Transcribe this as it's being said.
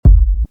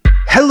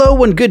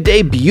Hello and good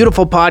day,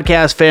 beautiful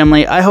podcast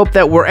family. I hope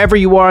that wherever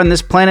you are on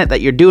this planet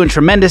that you're doing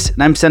tremendous,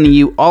 and I'm sending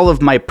you all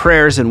of my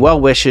prayers and well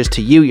wishes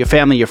to you, your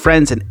family, your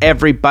friends, and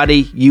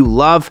everybody you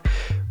love.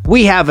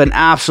 We have an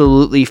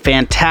absolutely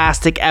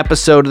fantastic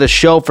episode of the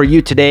show for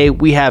you today.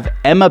 We have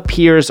Emma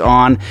Pears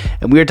on,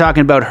 and we are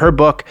talking about her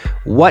book,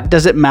 What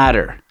Does It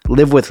Matter?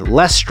 Live with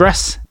Less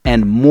Stress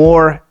and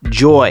More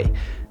Joy.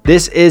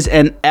 This is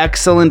an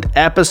excellent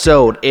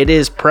episode. It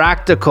is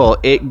practical.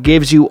 It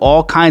gives you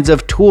all kinds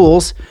of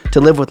tools to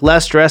live with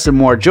less stress and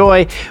more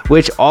joy,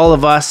 which all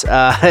of us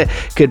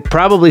could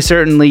probably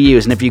certainly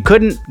use. And if you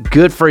couldn't,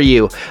 good for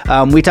you.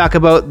 We talk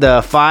about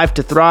the 5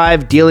 to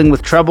Thrive, dealing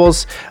with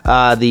troubles,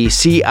 the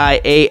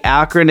CIA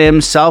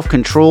acronym,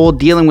 self-control,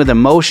 dealing with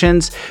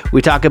emotions.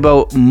 We talk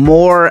about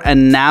more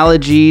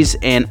analogies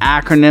and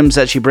acronyms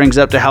that she brings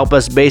up to help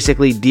us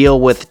basically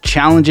deal with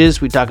challenges.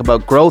 We talk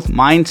about growth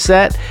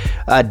mindset,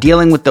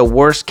 dealing with the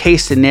worst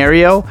case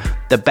scenario,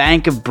 the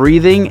bank of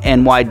breathing,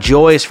 and why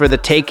joy is for the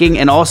taking,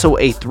 and also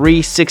a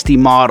 360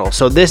 model.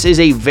 So this is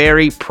a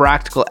very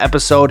practical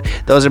episode.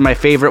 Those are my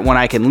favorite when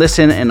I can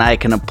listen and I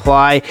can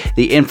apply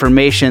the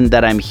information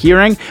that I'm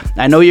hearing.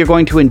 I know you're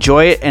going to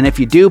enjoy it, and if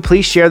you do,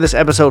 please share this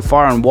episode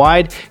far and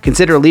wide.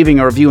 Consider leaving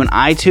a review in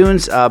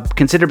iTunes.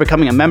 Consider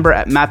becoming a member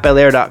at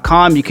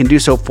mattbelair.com. You can do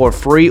so for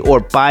free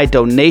or by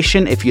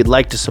donation if you'd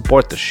like to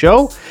support the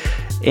show.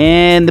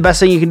 And the best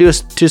thing you can do is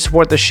to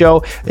support the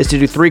show is to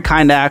do 3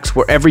 kind acts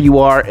wherever you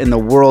are in the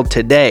world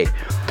today.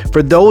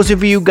 For those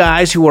of you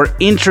guys who are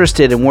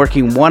interested in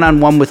working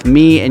one-on-one with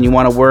me and you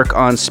want to work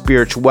on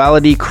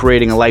spirituality,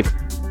 creating a life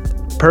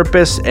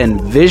purpose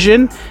and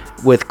vision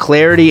with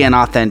clarity and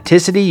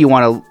authenticity, you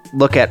want to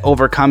look at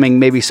overcoming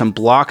maybe some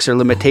blocks or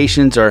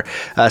limitations or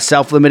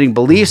self-limiting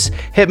beliefs,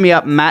 hit me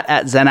up,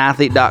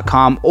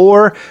 matt@zenathlete.com,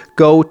 or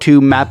go to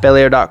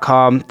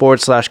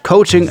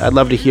mattbelair.com/coaching. I'd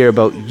love to hear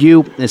about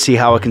you and see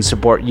how I can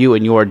support you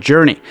in your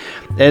journey.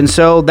 And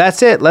so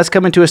that's it. Let's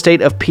come into a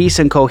state of peace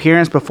and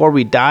coherence before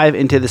we dive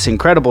into this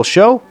incredible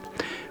show.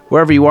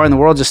 Wherever you are in the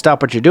world, just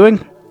stop what you're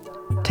doing.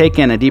 Take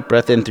in a deep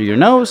breath in through your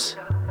nose.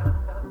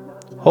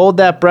 Hold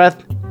that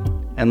breath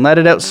and let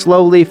it out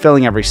slowly,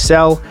 filling every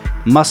cell,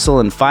 muscle,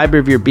 and fiber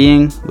of your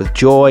being with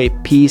joy,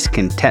 peace,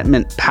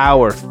 contentment,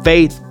 power,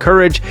 faith,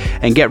 courage,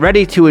 and get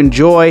ready to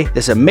enjoy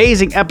this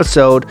amazing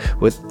episode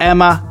with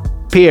Emma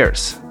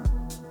Pears.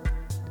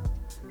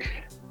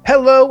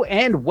 Hello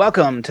and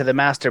welcome to the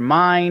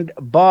Mastermind,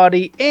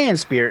 Body, and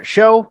Spirit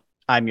Show.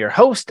 I'm your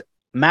host,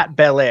 Matt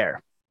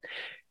Belair.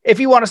 If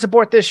you want to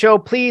support this show,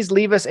 please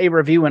leave us a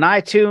review in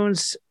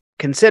iTunes.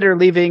 Consider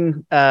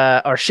leaving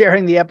or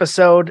sharing the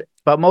episode.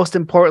 But most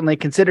importantly,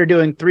 consider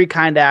doing 3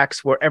 kind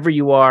acts wherever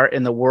you are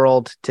in the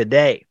world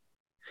today.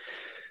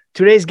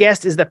 Today's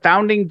guest is the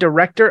founding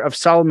director of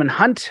Solomon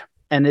Hunt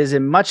and is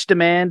in much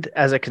demand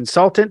as a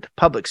consultant,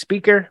 public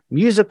speaker,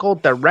 musical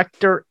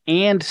director,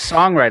 and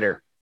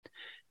songwriter.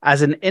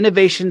 As an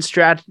innovation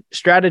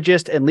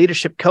strategist and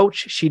leadership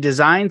coach, she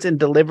designs and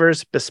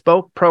delivers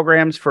bespoke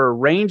programs for a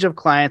range of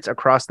clients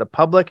across the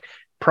public,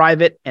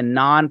 private, and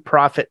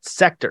nonprofit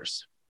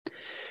sectors.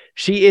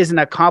 She is an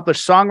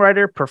accomplished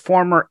songwriter,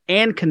 performer,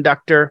 and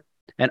conductor,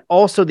 and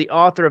also the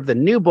author of the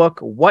new book,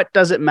 What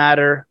Does It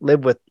Matter?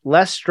 Live with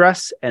Less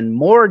Stress and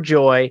More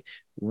Joy.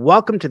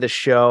 Welcome to the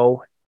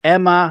show,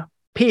 Emma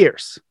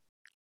Pears.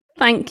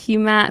 Thank you,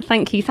 Matt.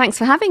 Thank you. Thanks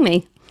for having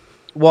me.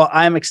 Well,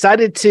 I'm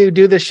excited to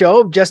do the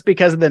show just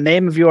because of the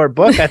name of your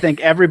book. I think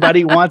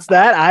everybody wants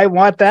that. I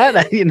want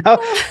that.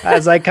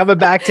 As I coming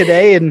back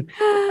today, and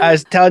I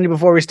was telling you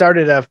before we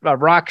started, a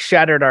rock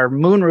shattered our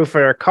moonroof of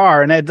our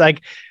car, and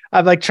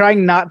I'm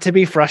trying not to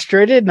be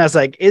frustrated. And I was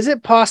like, is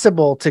it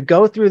possible to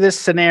go through this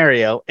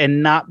scenario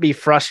and not be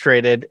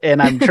frustrated? And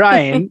I'm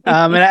trying.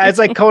 And it's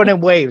like going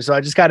in waves. So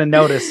I just got to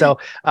notice. So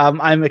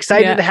I'm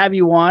excited to have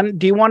you on.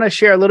 Do you want to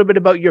share a little bit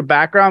about your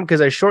background? Because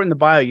I shortened the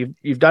bio.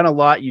 You've done a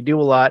lot. You do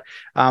a lot.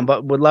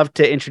 But would love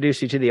to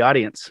introduce you to the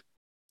audience.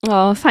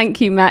 Oh,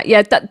 thank you, Matt.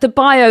 Yeah, the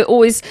bio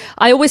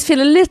I always feel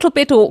a little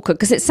bit awkward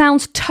because it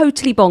sounds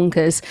totally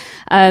bonkers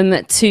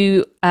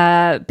to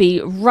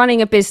be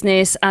running a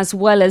business as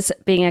well as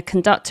being a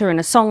conductor and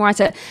a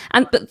songwriter.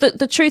 But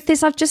the truth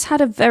is I've just had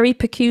a very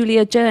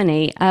peculiar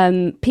journey.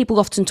 People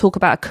often talk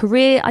about a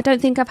career. I don't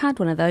think I've had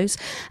one of those.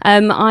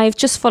 I've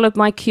just followed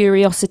my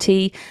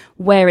curiosity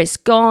where it's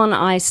gone.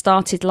 I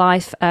started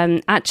life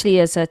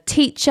actually as a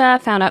teacher,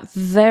 found out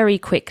very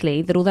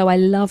quickly that although I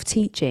love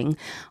teaching,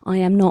 I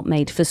am not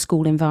made for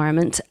school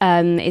environment.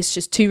 It's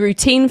just too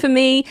routine for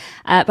me,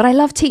 but I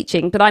love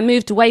teaching. But I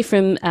moved away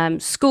from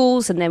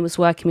schools and then was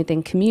working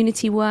within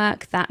community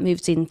work. That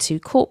moved into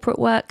corporate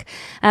work,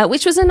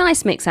 which was a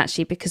nice mix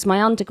actually, because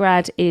my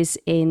undergrad is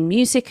in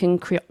music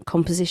and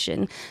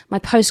composition. My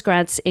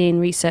postgrad's in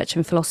research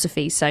and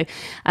philosophy. So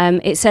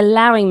it's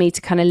allowing me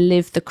to kind of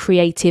live the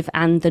creative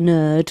and the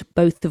nerd,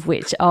 both of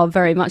which are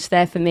very much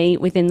there for me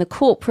within the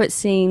corporate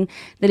scene,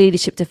 the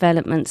leadership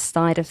development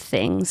side of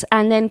things.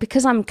 And then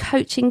because I'm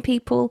coaching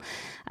people,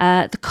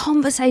 the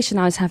conversation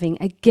I was having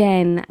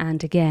again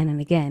and again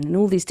and again in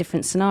all these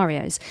different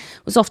scenarios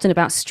was often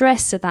about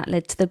stress, so that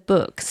led to the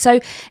book. So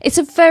it's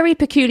a very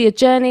peculiar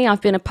journey.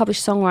 I've been a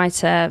published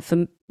songwriter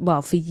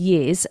for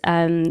years,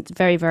 and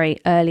very, very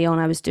early on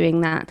I was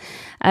doing that.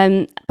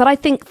 But I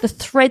think the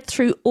thread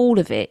through all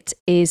of it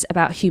is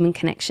about human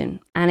connection,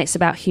 and it's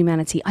about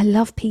humanity. I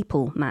love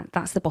people, Matt.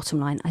 That's the bottom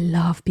line. I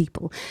love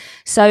people.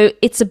 So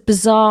it's a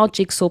bizarre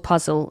jigsaw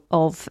puzzle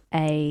of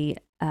a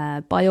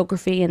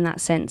biography in that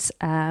sense.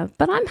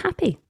 But I'm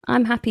happy.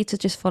 I'm happy to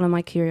just follow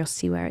my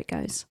curiosity where it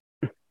goes.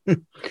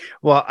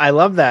 Well, I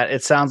love that.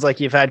 It sounds like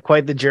you've had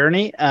quite the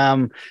journey.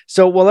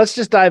 Let's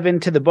just dive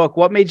into the book.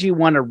 What made you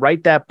want to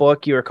write that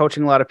book? You were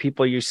coaching a lot of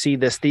people. You see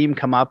this theme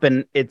come up,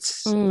 and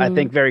it's, I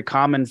think, very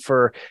common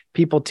for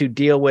people to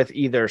deal with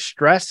either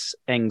stress,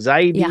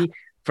 anxiety,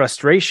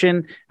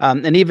 frustration,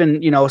 and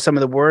even, some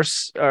of the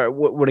worst,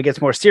 when it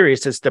gets more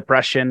serious, is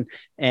depression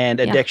and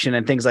addiction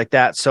and things like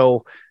that.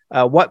 So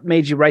what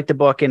made you write the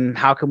book, and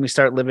how can we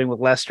start living with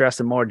less stress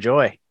and more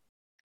joy?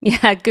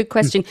 Yeah, good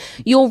question.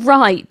 You're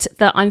right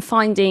that I'm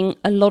finding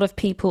a lot of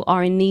people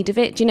are in need of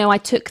it. I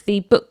took the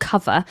book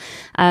cover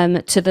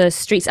to the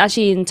streets,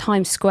 actually in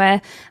Times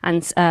Square,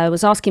 and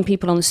was asking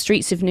people on the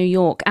streets of New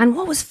York. And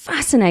what was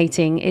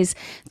fascinating is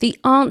the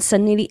answer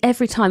nearly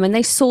every time when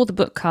they saw the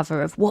book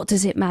cover of what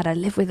does it matter,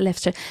 live with less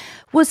stress,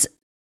 was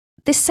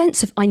this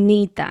sense of I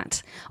need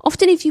that.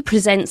 Often if you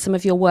present some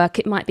of your work,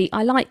 it might be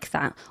I like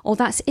that, or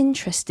that's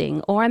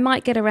interesting, or I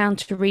might get around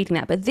to reading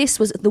that. But this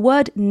was, the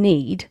word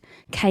need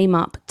came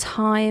up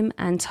time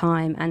and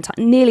time and time.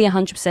 Nearly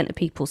 100% of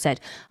people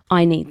said,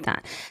 I need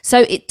that.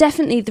 So it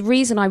definitely, the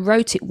reason I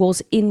wrote it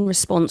was in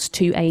response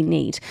to a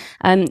need.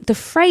 The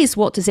phrase,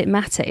 what does it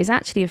matter, is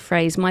actually a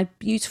phrase my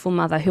beautiful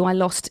mother, who I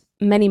lost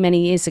many,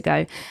 many years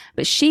ago,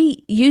 but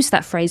she used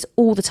that phrase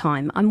all the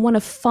time. I'm one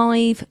of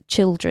 5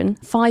 children,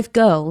 5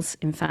 girls,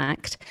 in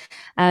fact.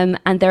 And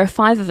there are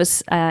 5 of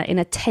us in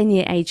a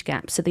 10-year age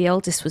gap. So the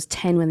eldest was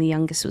 10 when the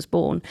youngest was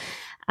born.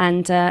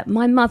 And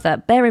my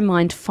mother, bear in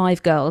mind,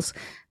 5 girls,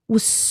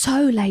 was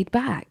so laid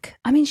back.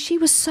 I mean, she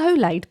was so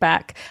laid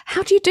back.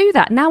 How do you do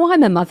that? Now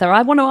I'm a mother.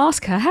 I want to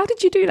ask her, how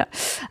did you do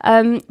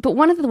that? But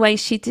one of the ways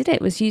she did it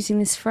was using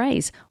this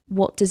phrase,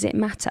 what does it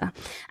matter?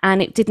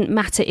 And it didn't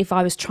matter if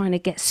I was trying to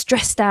get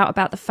stressed out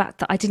about the fact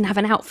that I didn't have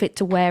an outfit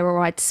to wear, or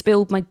I'd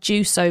spilled my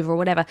juice over, or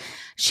whatever.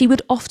 She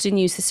would often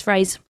use this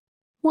phrase,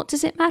 what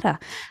does it matter?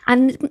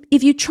 And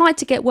if you tried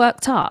to get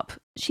worked up,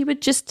 she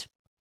would just,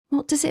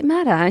 what does it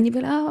matter? And you'd be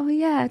like, oh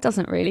yeah, it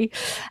doesn't really.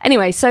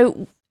 Anyway,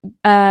 so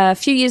a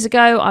few years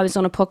ago, I was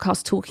on a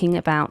podcast talking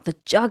about the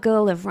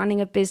juggle of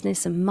running a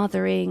business and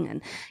mothering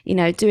and,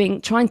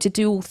 trying to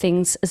do all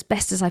things as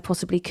best as I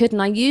possibly could.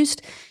 And I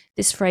used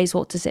this phrase,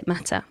 what does it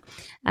matter,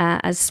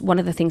 as one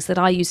of the things that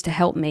I used to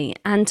help me.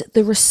 And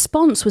the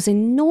response was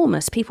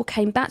enormous. People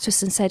came back to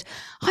us and said,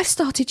 I've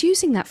started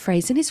using that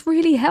phrase and it's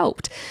really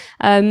helped.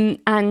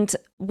 And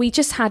we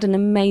just had an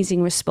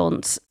amazing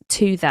response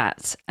to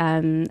that.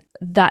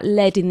 That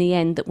led in the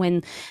end that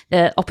when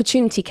the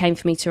opportunity came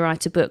for me to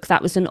write a book,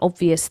 that was an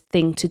obvious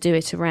thing to do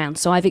it around.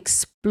 So I've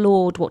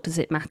explored what does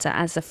it matter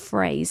as a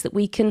phrase that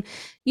we can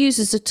use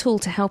as a tool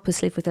to help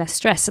us live with less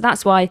stress. So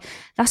that's why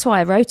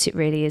I wrote it,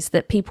 really, is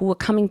that people were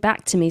coming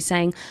back to me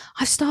saying,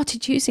 I've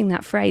started using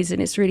that phrase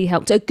and it's really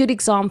helped. A good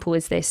example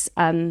is this.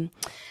 There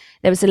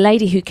was a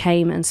lady who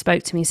came and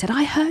spoke to me and said,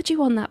 I heard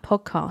you on that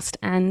podcast,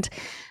 and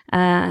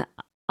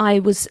I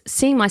was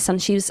seeing my son.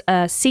 She was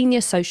a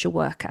senior social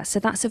worker. So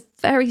that's a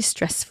very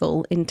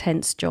stressful,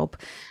 intense job.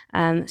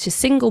 She's a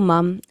single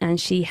mum, and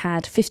she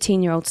had a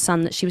 15-year-old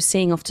son that she was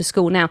seeing off to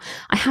school. Now,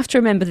 I have to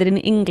remember that in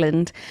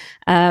England,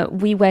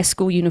 we wear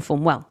school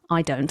uniform. Well,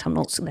 I don't. I'm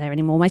not there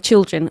anymore. My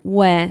children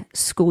wear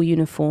school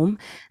uniform.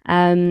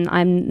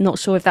 I'm not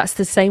sure if that's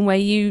the same where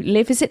you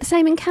live. Is it the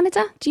same in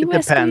Canada? Do you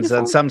wear school uniform? It depends.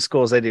 On some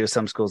schools they do,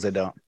 some schools they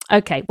don't.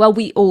 Okay, well,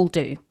 we all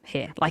do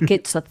here. Like,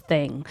 it's a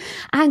thing.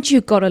 And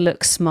you've got to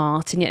look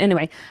smart. And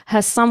anyway,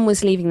 her son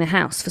was leaving the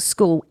house for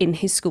school in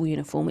his school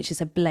uniform, which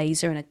is a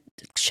blazer and a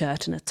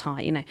shirt and a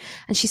tie,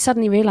 And she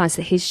suddenly realised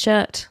that his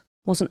shirt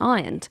wasn't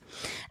ironed.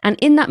 And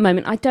in that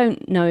moment, I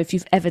don't know if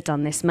you've ever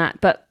done this,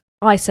 Matt, but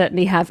I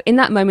certainly have. In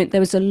that moment,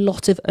 there was a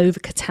lot of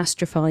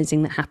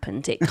over-catastrophizing that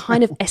happened. It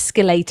kind of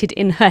escalated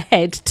in her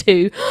head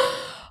to,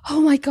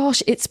 oh my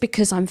gosh, it's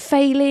because I'm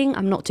failing.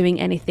 I'm not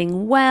doing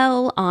anything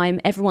well.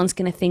 Everyone's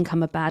going to think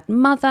I'm a bad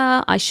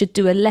mother. I should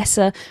do a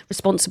lesser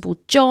responsible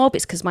job.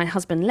 It's because my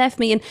husband left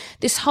me. And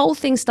this whole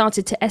thing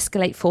started to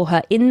escalate for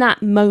her in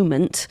that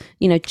moment.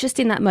 Just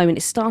in that moment,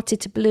 it started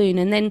to balloon.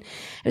 And then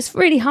it was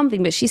really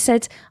humbling. But she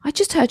said, I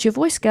just heard your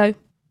voice go,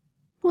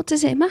 what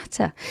does it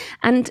matter?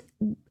 And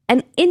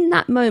in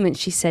that moment,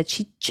 she said,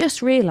 she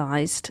just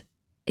realised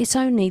it's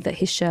only that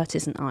his shirt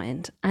isn't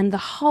ironed. And the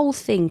whole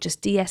thing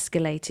just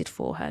de-escalated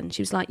for her. And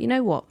she was like, you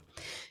know what?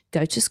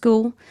 Go to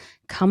school,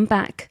 come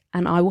back,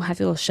 and I will have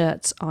your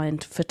shirts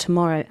ironed for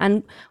tomorrow.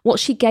 And what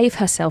she gave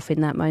herself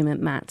in that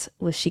moment, Matt,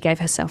 was she gave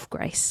herself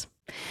grace.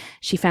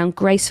 She found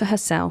grace for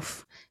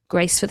herself,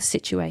 grace for the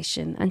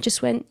situation, and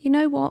just went, you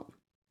know what?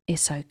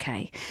 it's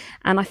okay.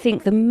 And I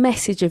think the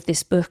message of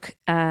this book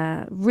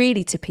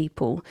really to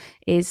people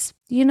is,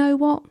 you know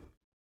what?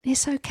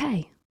 It's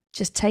okay.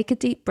 Just take a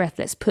deep breath.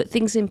 Let's put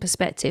things in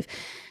perspective.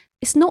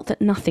 It's not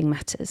that nothing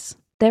matters.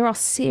 There are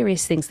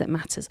serious things that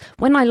matters.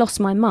 When I lost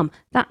my mum,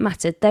 that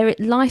mattered.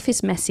 Life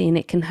is messy and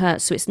it can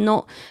hurt. So it's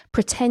not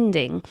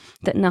pretending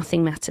that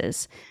nothing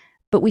matters.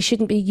 But we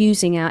shouldn't be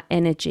using our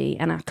energy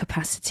and our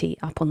capacity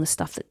up on the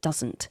stuff that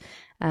doesn't.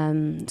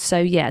 So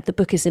yeah, the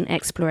book is an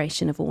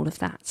exploration of all of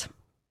that.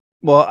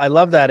 Well, I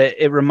love that.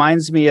 It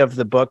reminds me of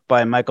the book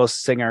by Michael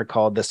Singer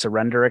called The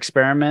Surrender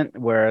Experiment,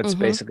 where it's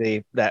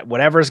basically that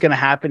whatever's going to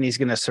happen, he's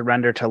going to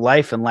surrender to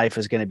life, and life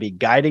is going to be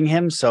guiding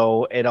him.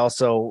 So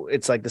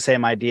it's like the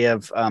same idea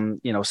of,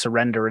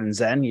 surrender in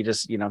Zen. You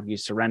just, you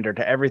surrender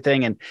to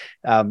everything. And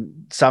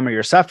some of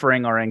your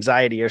suffering or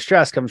anxiety or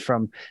stress comes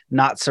from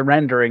not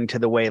surrendering to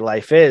the way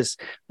life is.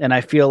 And I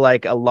feel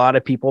like a lot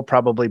of people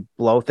probably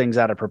blow things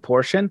out of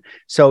proportion.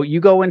 So you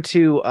go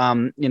into,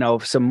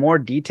 some more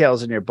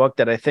details in your book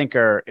that I think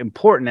are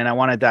important, and I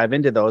want to dive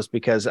into those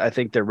because I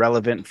think they're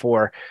relevant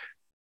for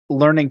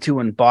learning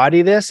to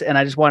embody this. And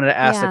I just wanted to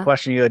ask the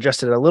question, you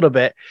adjusted a little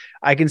bit.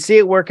 I can see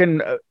it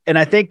working, and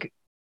I think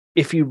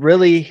if you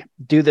really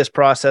do this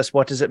process,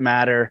 what does it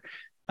matter?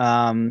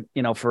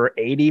 For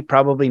 80,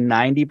 probably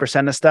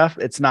 90% of stuff,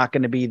 it's not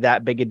going to be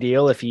that big a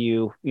deal if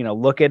you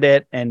look at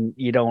it and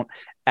you don't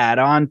add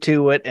on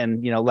to it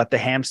and, let the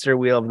hamster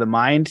wheel of the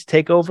mind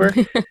take over.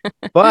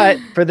 But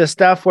for the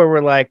stuff where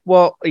we're like,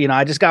 well,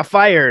 I just got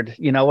fired,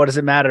 what does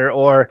it matter?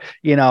 Or,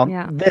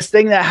 this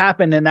thing that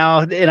happened and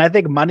I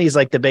think money's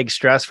like the big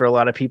stress for a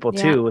lot of people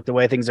too, with the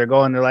way things are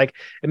going. They're like,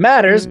 it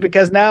matters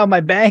because now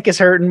my bank is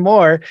hurting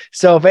more.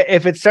 So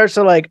if it starts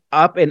to like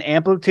up in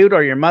amplitude,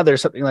 or your mother,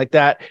 something like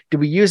that, do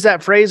we use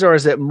that phrase, or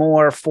is it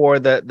more for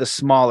the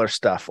smaller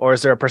stuff? Or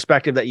is there a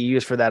perspective that you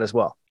use for that as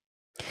well?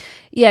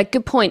 Yeah,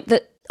 good point.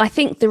 I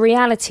think the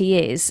reality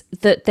is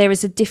that there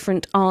is a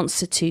different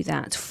answer to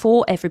that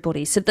for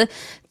everybody. So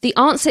the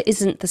answer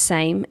isn't the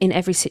same in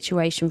every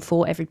situation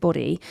for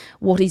everybody.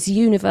 What is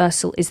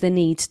universal is the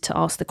need to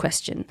ask the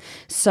question.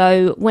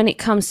 So when it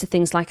comes to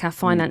things like our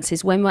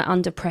finances, when we're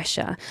under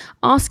pressure,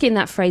 asking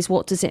that phrase,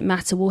 what does it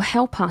matter, will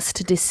help us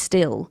to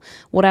distill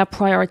what our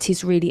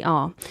priorities really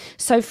are.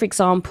 So for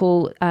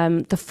example,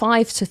 the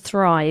 5 to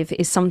Thrive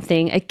is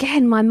something,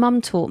 again, my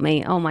mum taught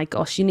me. Oh my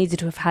gosh, you needed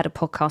to have had a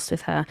podcast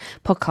with her.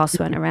 Podcasts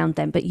weren't around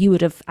then, but you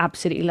would have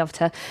absolutely loved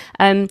her.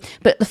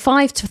 But the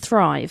 5 to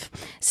Thrive.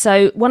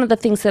 So one of the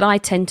things that I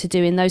tend to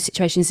do in those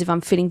situations, if I'm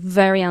feeling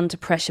very under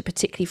pressure,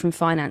 particularly from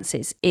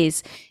finances,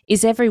 is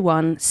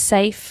everyone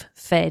safe,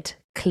 fed,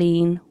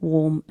 clean,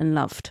 warm, and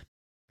loved?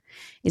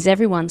 Is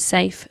everyone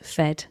safe,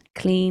 fed,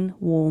 clean,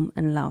 warm,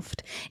 and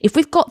loved? If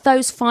we've got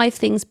those 5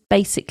 things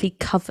basically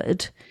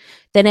covered,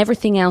 then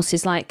everything else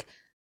is like,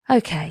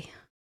 okay,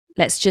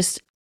 let's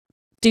just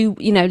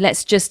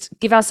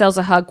give ourselves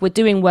a hug. We're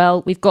doing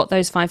well. We've got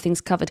those 5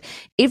 things covered.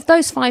 If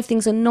those 5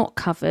 things are not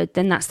covered,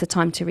 then that's the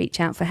time to reach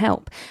out for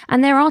help.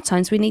 And there are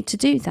times we need to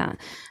do that.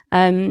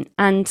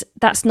 And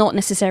that's not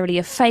necessarily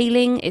a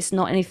failing. It's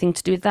not anything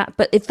to do with that.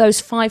 But if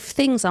those 5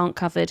 things aren't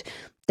covered,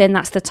 then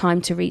that's the time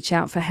to reach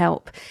out for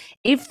help.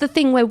 If the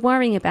thing we're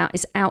worrying about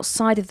is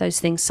outside of those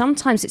things,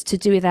 sometimes it's to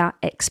do with our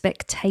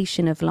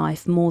expectation of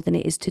life more than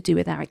it is to do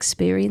with our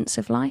experience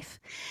of life.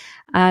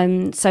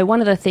 So one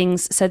of the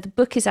things, so the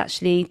book is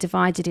actually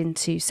divided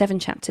into 7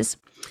 chapters.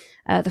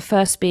 The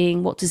first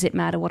being, what does it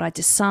matter what I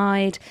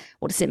decide?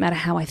 What does it matter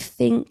how I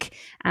think?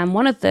 And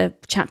one of the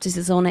chapters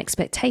is on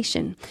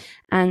expectation.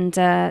 And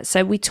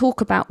so we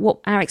talk about what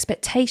our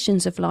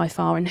expectations of life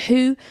are and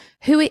who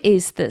it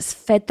is that's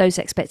fed those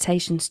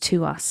expectations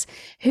to us.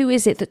 Who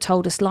is it that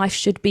told us life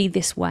should be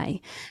this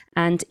way?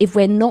 And if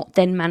we're not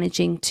then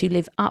managing to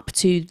live up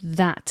to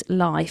that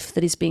life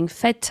that is being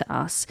fed to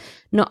us,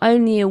 not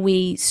only are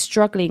we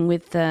struggling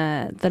with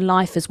the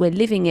life as we're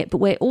living it, but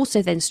we're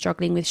also then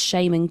struggling with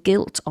shame and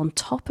guilt on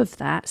top of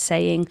that,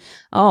 saying,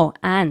 oh,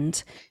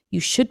 and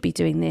you should be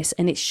doing this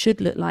and it should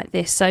look like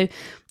this. So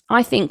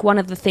I think one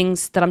of the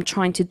things that I'm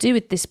trying to do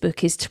with this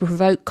book is to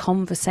provoke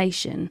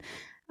conversation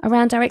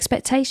around our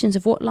expectations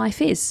of what life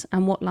is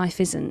and what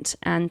life isn't,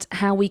 and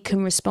how we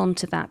can respond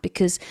to that.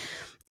 Because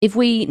if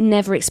we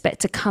never expect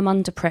to come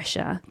under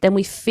pressure, then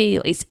we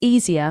feel it's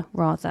easier,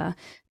 rather,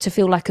 to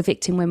feel like a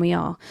victim when we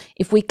are.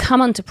 If we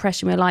come under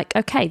pressure, we're like,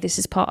 okay, this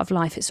is part of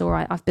life. It's all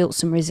right. I've built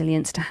some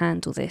resilience to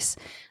handle this.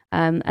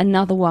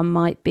 Another one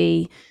might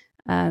be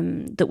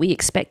that we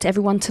expect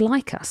everyone to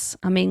like us.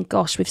 I mean,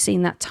 gosh, we've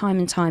seen that time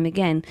and time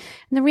again.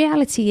 And the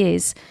reality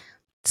is,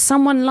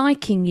 someone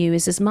liking you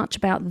is as much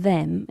about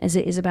them as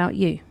it is about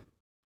you.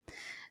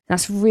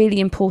 That's really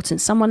important.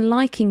 Someone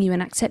liking you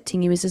and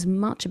accepting you is as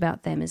much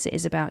about them as it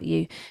is about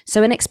you.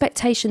 So an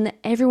expectation that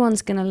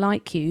everyone's going to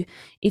like you,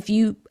 if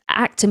you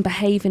act and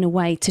behave in a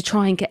way to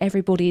try and get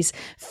everybody's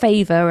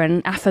favor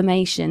and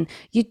affirmation,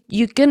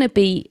 you're going to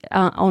be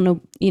on a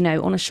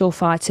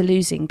surefire to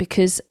losing,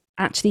 because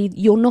actually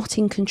you're not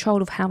in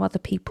control of how other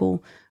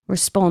people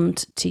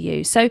respond to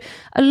you. So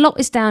a lot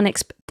is down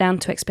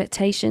to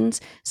expectations.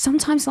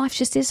 Sometimes life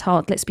just is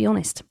hard, let's be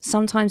honest.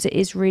 Sometimes it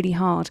is really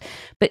hard.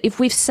 But if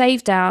we've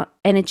saved our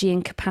energy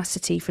and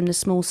capacity from the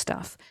small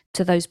stuff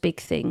to those big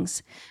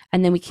things,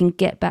 and then we can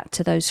get back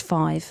to those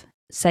 5: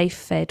 safe,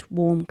 fed,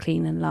 warm,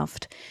 clean and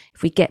loved.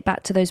 If we get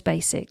back to those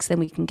basics, then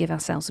we can give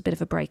ourselves a bit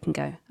of a break and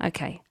go,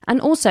 okay. And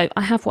also,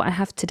 I have what I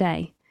have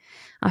today.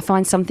 I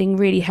find something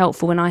really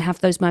helpful when I have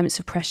those moments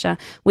of pressure,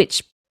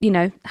 which,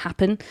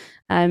 happen.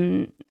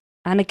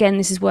 And again,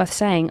 this is worth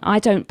saying, I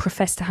don't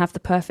profess to have the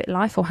perfect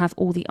life or have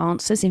all the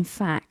answers. In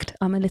fact,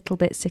 I'm a little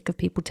bit sick of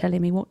people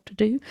telling me what to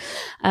do.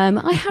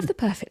 I have the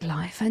perfect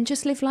life and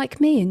just live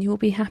like me and you'll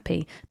be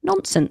happy.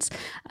 Nonsense.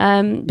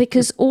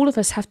 Because all of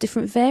us have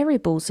different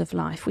variables of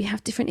life. We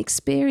have different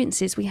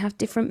experiences. We have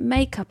different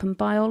makeup and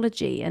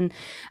biology and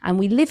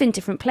we live in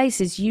different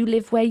places. You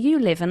live where you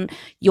live and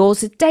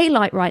yours is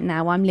daylight right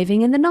now. I'm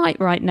living in the night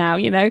right now.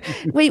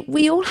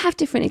 We all have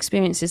different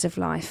experiences of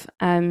life.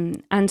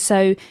 And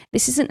so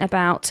this isn't about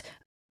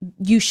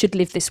you should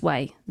live this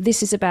way.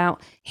 This is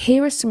about,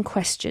 here are some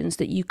questions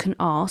that you can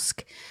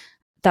ask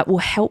that will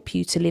help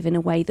you to live in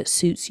a way that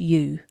suits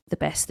you the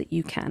best that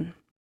you can.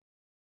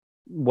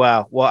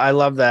 Wow. Well, I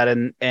love that.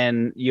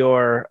 And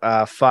your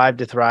 5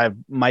 to Thrive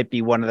might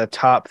be one of the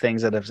top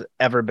things that has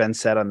ever been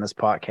said on this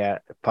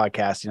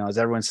podcast. Is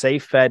everyone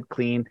safe, fed,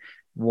 clean,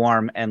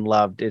 warm and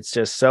loved. It's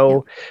just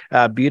so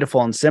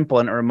beautiful and simple.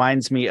 And it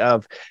reminds me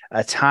of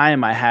a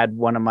time I had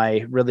one of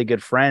my really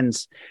good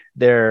friends,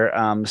 their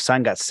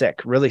son got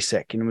sick, really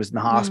sick, and was in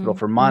the hospital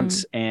for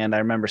months. And I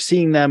remember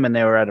seeing them and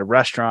they were at a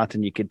restaurant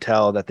and you could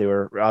tell that they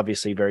were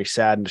obviously very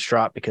sad and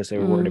distraught because they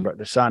were worried about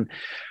their son.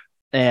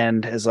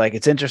 And it's like,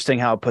 it's interesting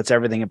how it puts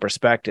everything in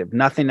perspective.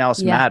 Nothing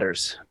else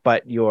matters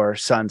but your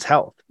son's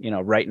health.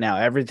 Right now,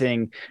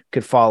 everything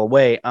could fall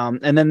away.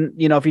 And then,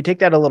 if you take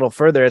that a little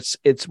further,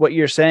 it's what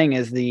you're saying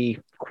is the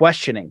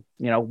questioning,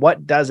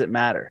 what does it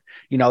matter?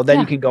 Then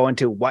you can go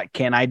into what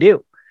can I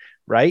do?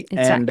 Right.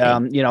 Exactly.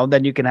 And,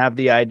 then you can have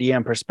the idea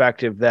and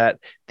perspective that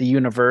the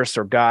universe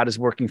or God is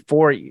working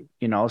for you,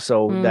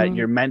 so that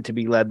you're meant to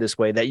be led this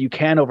way, that you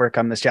can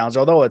overcome this challenge,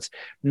 although it's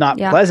not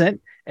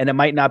pleasant and it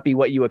might not be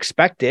what you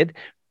expected.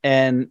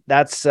 And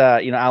that's,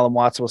 Alan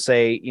Watts will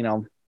say,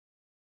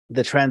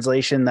 the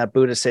translation that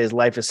Buddha says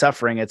life is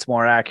suffering, it's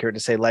more accurate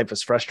to say life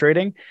is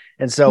frustrating.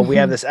 And so we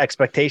have this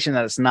expectation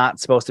that it's not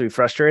supposed to be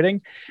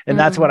frustrating. And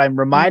that's what I'm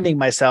reminding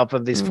myself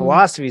of these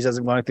philosophies as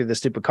I'm going through the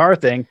stupid car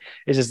thing,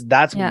 is just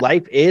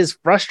life is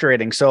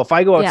frustrating. So if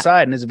I go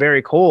outside and it's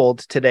very cold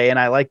today and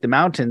I like the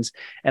mountains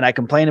and I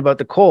complain about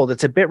the cold,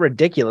 it's a bit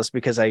ridiculous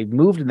because I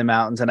moved in the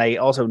mountains and I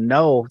also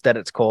know that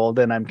it's cold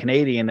and I'm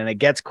Canadian and it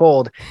gets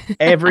cold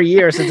every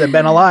year since I've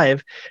been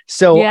alive.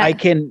 So I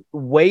can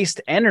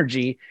waste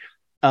energy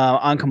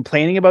on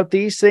complaining about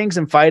these things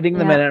and fighting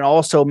them and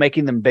also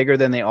making them bigger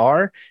than they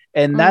are.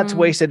 And that's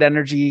wasted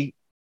energy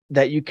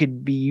that you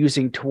could be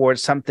using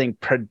towards something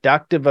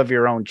productive of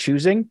your own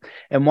choosing.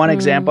 And one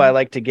example I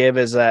like to give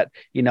is that,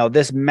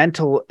 this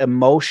mental,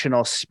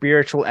 emotional,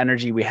 spiritual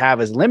energy we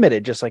have is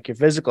limited, just like your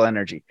physical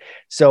energy.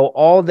 So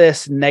all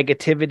this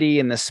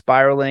negativity and this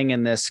spiraling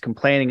and this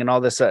complaining and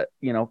all this,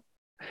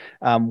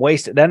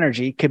 wasted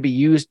energy could be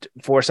used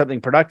for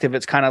something productive.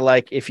 It's kind of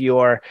like if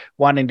you're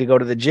wanting to go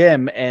to the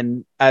gym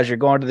and as you're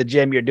going to the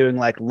gym, you're doing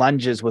like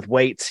lunges with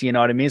weights, you know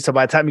what I mean? So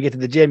by the time you get to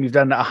the gym, you've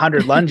done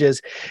 100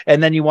 lunges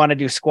and then you want to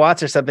do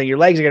squats or something, your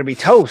legs are going to be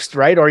toast,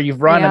 right? Or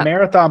you've run a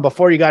marathon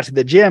before you got to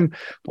the gym.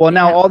 Well,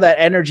 now all that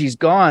energy is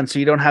gone. So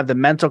you don't have the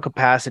mental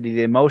capacity,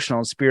 the emotional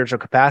and spiritual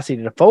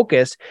capacity to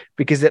focus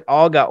because it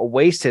all got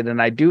wasted.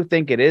 And I do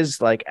think it is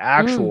like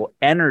actual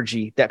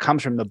energy that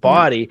comes from the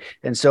body.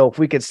 And so if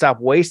we could stop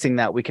wasting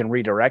that, we can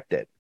redirect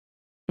it.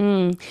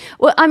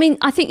 Well, I mean,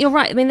 I think you're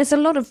right. I mean, there's a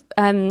lot of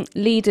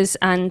leaders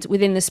and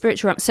within the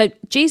spiritual realm. So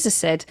Jesus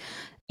said,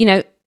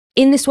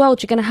 in this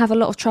world, you're going to have a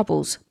lot of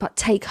troubles, but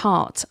take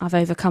heart. I've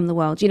overcome the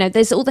world.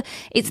 There's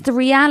it's the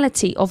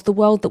reality of the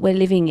world that we're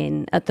living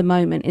in at the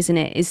moment, isn't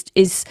it?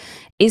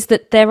 Is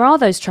that there are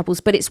those troubles,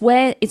 but it's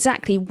where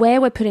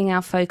we're putting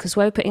our focus,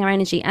 where we're putting our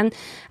energy. And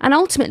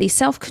ultimately,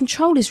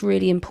 self-control is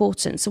really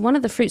important. So one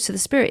of the fruits of the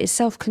Spirit is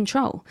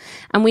self-control.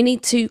 And we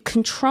need to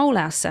control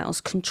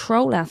ourselves,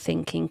 control our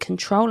thinking,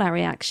 control our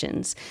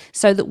reactions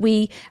so that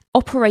we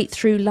operate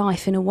through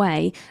life in a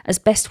way as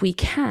best we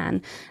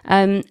can.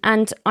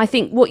 And I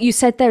think what you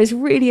said there is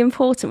really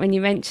important when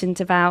you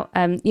mentioned about,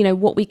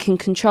 what we can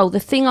control. The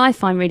thing I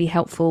find really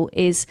helpful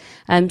is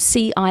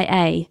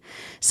CIA.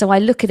 So I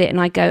look at it and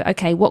I go,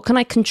 okay, what can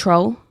I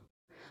control?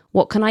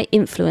 What can I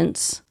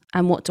influence?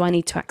 And what do I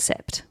need to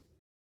accept?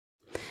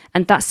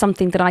 And that's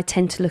something that I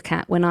tend to look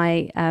at when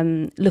I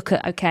look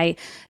at, okay,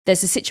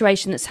 there's a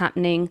situation that's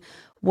happening.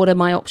 What are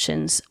my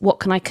options?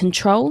 What can I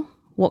control?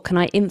 What can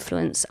I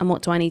influence? And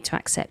what do I need to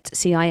accept?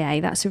 CIA,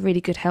 that's a really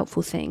good,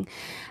 helpful thing.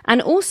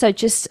 And also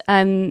just,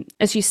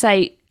 as you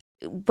say,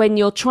 when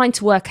you're trying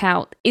to work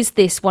out, is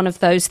this one of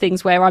those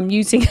things where I'm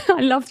using,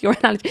 I love your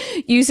analogy,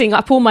 using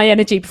up all my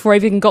energy before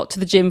I've even got to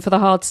the gym for the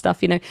hard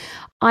stuff,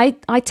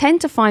 I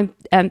tend to find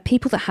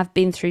people that have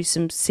been through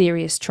some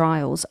serious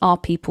trials are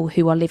people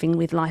who are living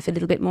with life a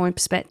little bit more in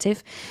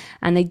perspective.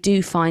 And they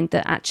do find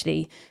that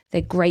actually they're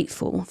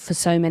grateful for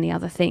so many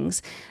other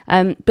things.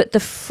 But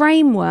the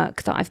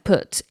framework that I've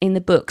put in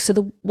the book,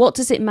 so what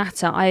does it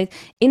matter?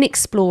 In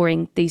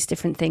exploring these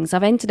different things,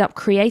 I've ended up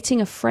creating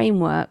a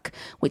framework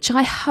which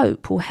I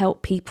hope will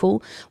help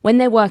people when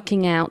they're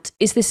working out,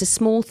 is this a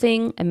small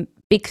thing, a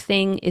big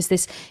thing? Is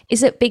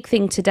it a big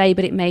thing today,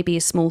 but it may be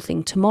a small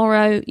thing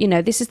tomorrow?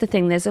 This is the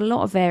thing. There's a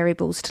lot of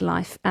variables to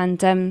life. And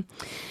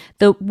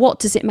the what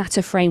does it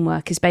matter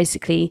framework is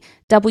basically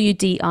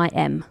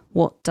WDIM.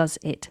 What does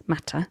it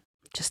matter?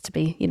 Just to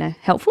be,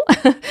 helpful.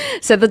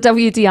 So the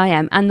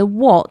WDIM, and the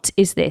what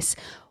is this.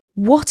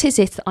 What is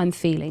it that I'm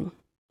feeling?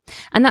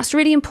 And that's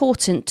really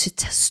important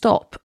to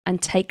stop and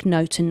take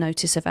note and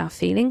notice of our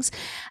feelings.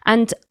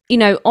 And, in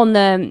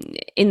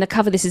the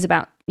cover, this is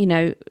about,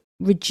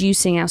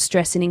 reducing our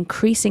stress and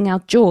increasing our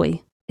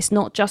joy. It's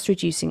not just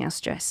reducing our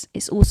stress.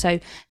 It's also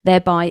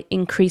thereby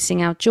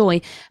increasing our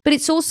joy. But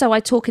it's also, I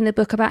talk in the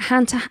book about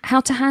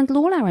how to handle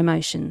all our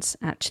emotions,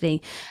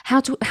 actually.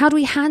 How do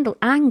we handle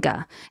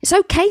anger? It's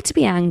okay to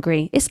be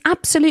angry. It's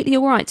absolutely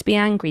all right to be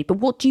angry. But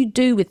what do you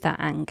do with that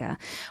anger?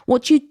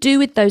 What do you do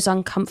with those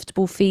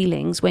uncomfortable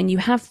feelings when you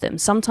have them?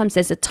 Sometimes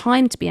there's a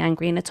time to be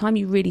angry and a time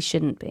you really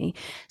shouldn't be.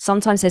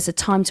 Sometimes there's a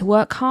time to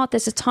work hard.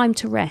 There's a time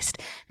to rest.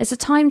 There's a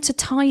time to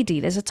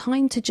tidy. There's a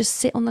time to just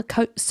sit on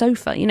the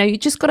sofa. You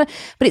just got to...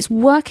 But it's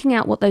working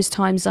out what those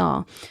times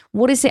are.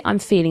 What is it I'm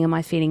feeling? Am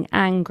I feeling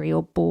angry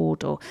or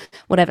bored or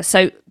whatever?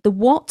 So the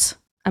what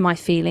am I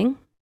feeling?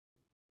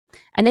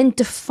 And then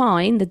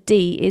define, the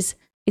D is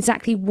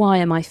exactly why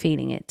am I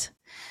feeling it?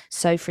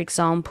 So for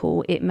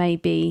example, it may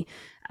be,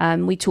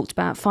 we talked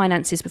about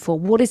finances before.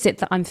 What is it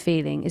that I'm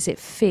feeling? Is it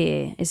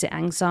fear? Is it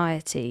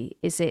anxiety?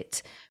 Is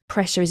it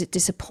pressure? Is it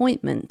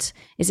disappointment?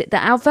 Is it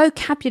that our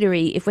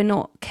vocabulary, if we're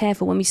not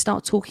careful, when we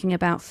start talking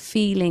about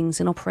feelings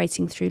and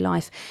operating through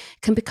life,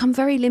 can become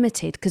very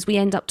limited because we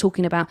end up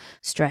talking about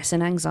stress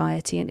and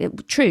anxiety,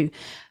 and true,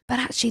 but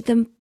actually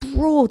the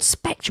broad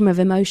spectrum of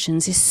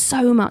emotions is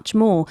so much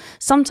more.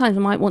 Sometimes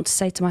I might want to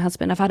say to my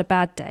husband, I've had a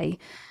bad day.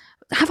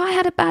 Have I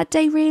had a bad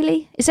day,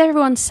 really? Is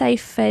everyone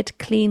safe, fed,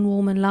 clean,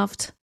 warm and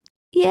loved?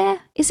 Yeah.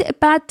 Is it a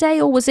bad day,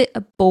 or was it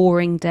a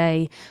boring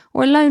day,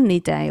 or a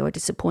lonely day, or a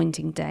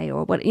disappointing day,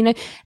 or what?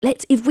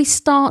 If we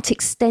start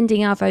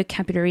extending our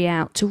vocabulary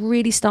out to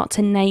really start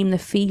to name the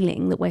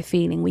feeling that we're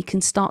feeling, we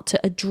can start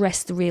to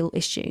address the real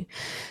issue.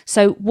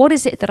 So what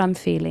is it that I'm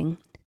feeling?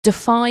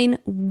 Define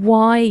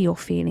why you're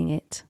feeling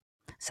it.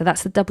 So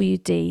that's the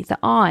WD. The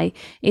I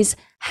is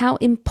how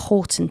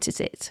important is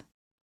it?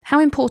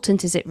 How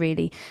important is it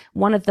really?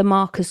 One of the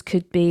markers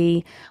could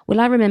be, will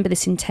I remember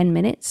this in 10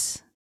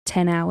 minutes?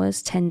 10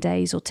 hours, 10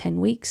 days, or 10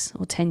 weeks,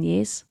 or 10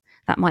 years.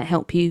 That might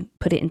help you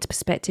put it into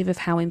perspective of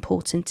how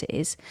important it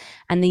is.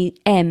 And the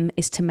M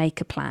is to make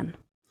a plan.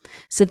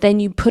 So then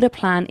you put a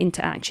plan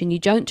into action. You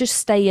don't just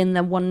stay in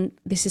the one,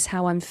 this is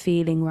how I'm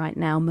feeling right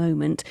now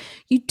moment.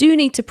 You do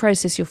need to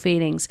process your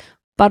feelings,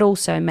 but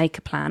also make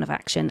a plan of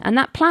action. And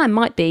that plan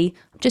might be,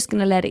 I'm just going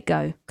to let it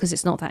go because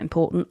it's not that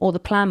important. Or the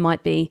plan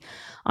might be,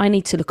 I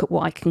need to look at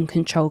what I can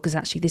control because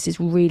actually this is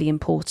really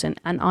important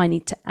and I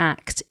need to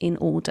act in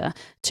order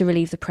to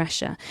relieve the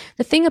pressure.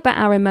 The thing about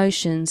our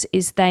emotions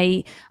is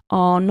they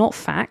are not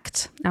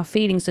fact. Our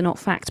feelings are not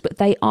fact, but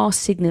they are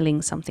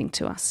signaling something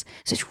to us.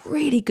 So it's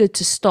really good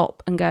to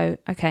stop and go,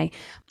 okay,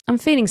 I'm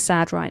feeling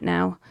sad right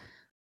now.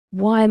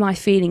 Why am I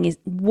feeling it?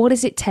 What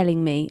is it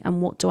telling me? And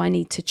what do I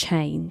need to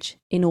change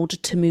in order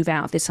to move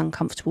out of this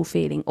uncomfortable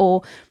feeling?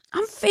 Or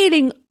I'm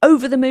feeling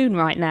over the moon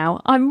right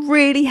now. I'm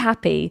really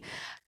happy.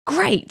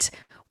 Great.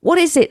 What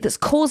is it that's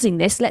causing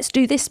this? Let's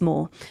do this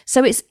more.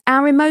 So it's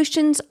our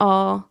emotions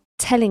are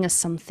telling us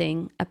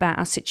something about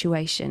our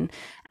situation.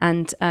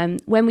 And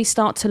when we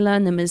start to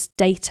learn them as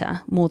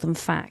data more than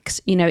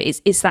facts,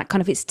 it's that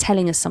kind of, it's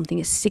telling us something,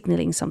 it's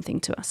signaling something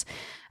to us.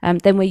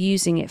 Then we're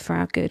using it for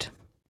our good.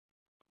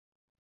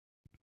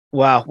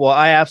 Wow. Well,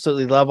 I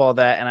absolutely love all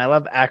that. And I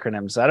love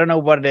acronyms. I don't know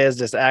what it is,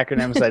 just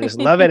acronyms. I just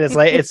love it. It's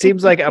like, it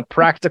seems like a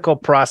practical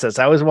process.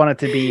 I always want it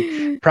to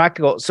be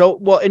practical. So,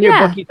 well, in your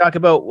book, you talk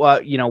about,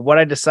 what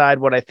I decide,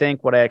 what I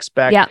think, what I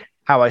expect,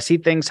 how I see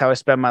things, how I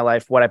spend my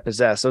life, what I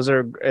possess.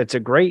 It's a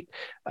great,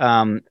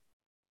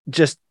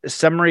 just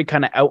summary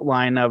kind of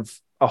outline of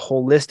a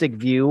holistic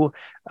view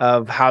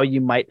of how you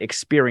might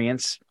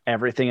experience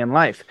everything in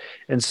life.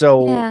 And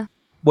so,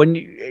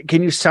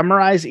 can you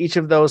summarize each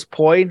of those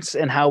points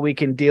and how we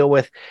can deal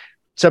with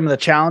some of the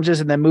challenges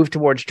and then move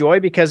towards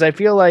joy? Because I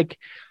feel like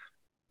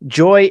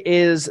joy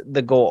is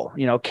the goal.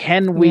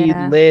 Can we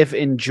live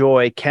in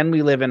joy? Can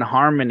we live in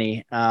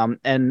harmony?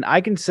 And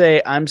I can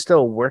say I'm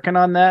still working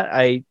on that.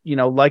 I,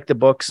 like the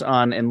books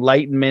on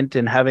enlightenment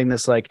and having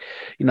this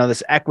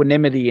this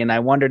equanimity. And I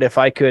wondered if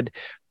I could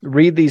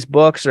read these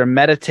books or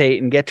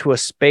meditate and get to a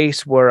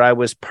space where I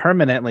was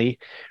permanently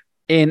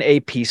in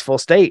a peaceful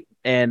state.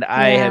 and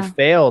I have Yeah.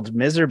 failed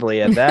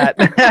miserably at that.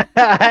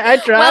 I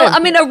tried. Well, I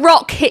mean, a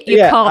rock hit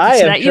your car I have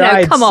today. You know,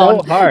 tried come so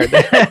on. hard.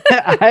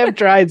 I have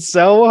tried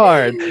so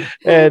hard,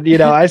 and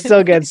I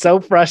still get so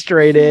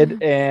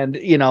frustrated, and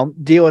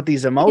deal with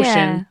these emotions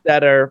Yeah.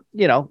 that are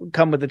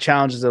come with the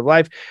challenges of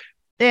life.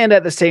 And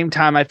at the same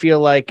time, I feel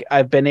like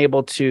I've been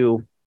able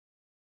to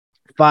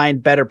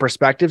find better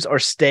perspectives or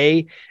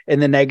stay in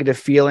the negative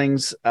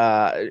feelings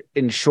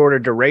in shorter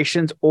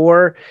durations,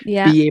 or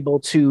Yeah. be able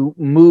to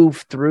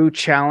move through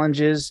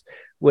challenges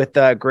with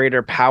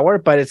greater power,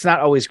 but it's not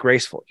always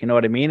graceful. You know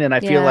what I mean? And I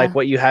feel like Yeah.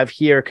 what you have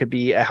here could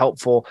be a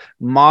helpful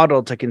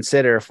model to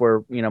consider if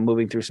we're,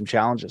 moving through some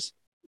challenges.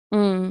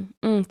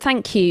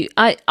 Thank you.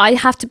 I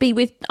have to be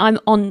with,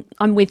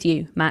 I'm with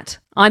you, Matt.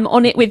 I'm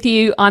on it with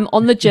you. I'm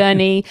on the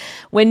journey.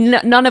 When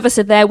none of us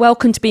are there.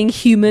 Welcome to being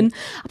human.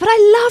 But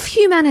I love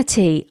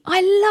humanity. I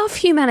love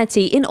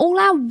humanity in all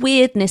our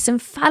weirdness and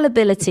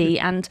fallibility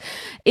and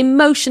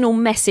emotional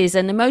messes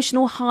and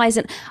emotional highs.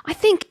 And I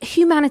think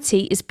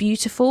humanity is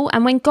beautiful.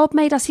 And when God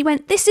made us, he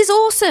went, this is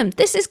awesome.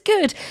 This is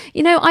good.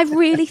 I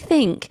really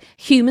think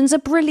humans are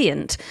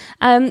brilliant.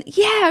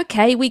 Yeah,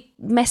 okay, we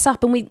mess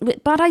up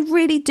but I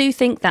really do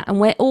think that,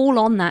 and we're all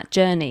on that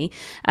journey,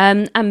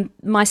 and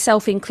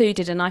myself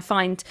included. And I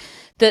find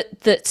that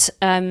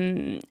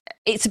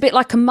it's a bit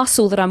like a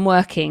muscle that I'm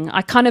working.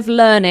 I kind of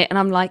learn it and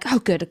I'm like, oh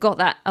good, I got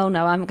that. Oh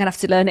no, I'm gonna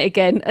have to learn it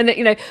again.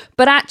 And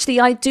but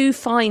actually I do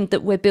find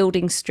that we're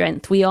building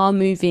strength. We are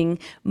moving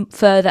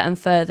further and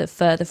further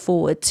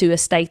forward to a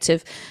state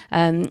of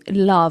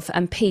love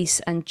and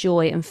peace and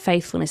joy and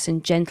faithfulness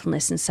and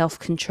gentleness and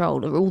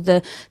self-control are all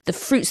the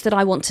fruits that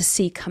I want to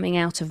see coming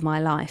out of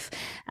my life.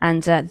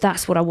 And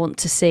that's what I want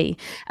to see.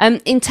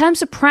 In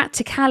terms of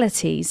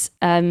practicalities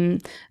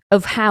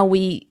of how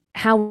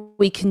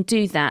we can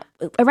do that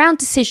around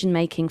decision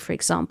making, for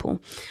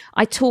example,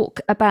 I talk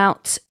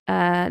about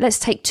let's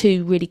take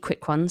two really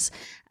quick ones.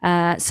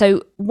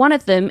 So one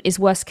of them is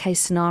worst case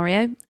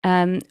scenario.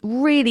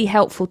 Really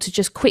helpful to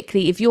just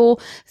quickly, if you're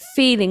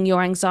feeling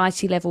your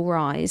anxiety level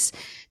rise,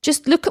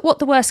 just look at what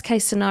the worst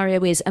case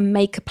scenario is and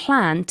make a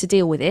plan to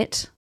deal with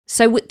it.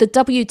 So with the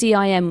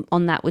WDIM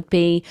on that would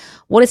be,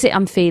 what is it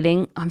I'm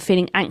feeling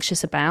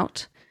anxious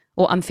about,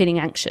 or I'm feeling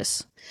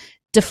anxious.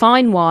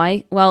 Define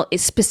why. Well,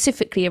 it's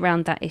specifically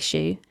around that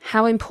issue.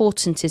 How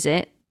important is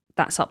it?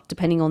 That's up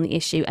depending on the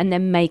issue. And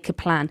then make a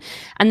plan.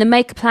 And the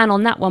make a plan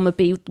on that one would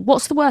be,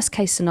 what's the worst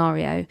case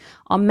scenario?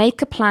 I'll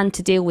make a plan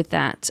to deal with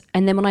that.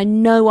 And then when I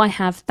know I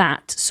have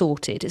that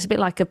sorted, it's a bit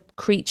like a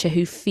creature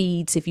who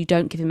feeds if you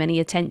don't give him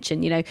any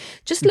attention.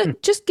 Just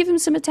give him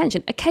some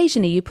attention.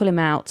 Occasionally you pull him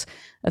out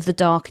of the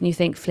dark and you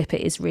think, flip, it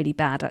is really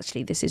bad,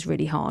 actually this is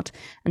really hard.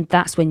 And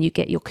that's when you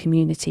get your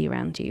community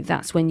around you.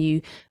 That's when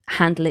you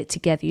handle it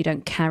together. You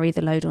don't carry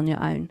the load on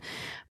your own.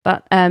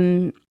 But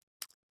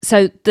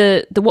so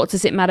the what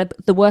does it matter,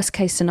 the worst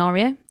case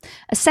scenario.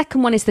 A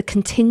second one is the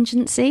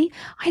contingency.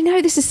 I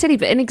know this is silly,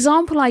 but an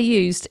example I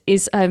used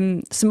is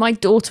so my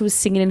daughter was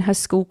singing in her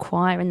school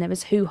choir and there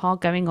was hoo-ha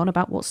going on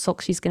about what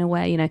socks she's going to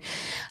wear,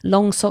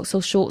 long socks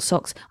or short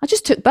socks. I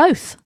just took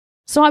both.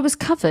 So I was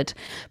covered.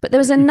 But there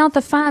was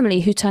another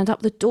family who turned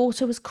up. The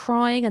daughter was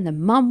crying and the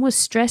mum was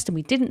stressed and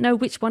we didn't know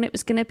which one it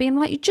was going to be. And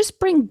I'm like, you just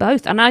bring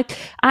both. And I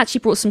actually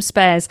brought some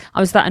spares.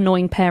 I was that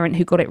annoying parent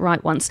who got it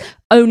right once.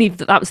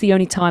 That was the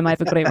only time I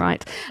ever got it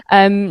right.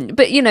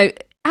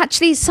 But,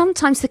 actually,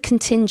 sometimes the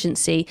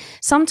contingency,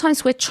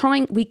 sometimes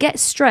we get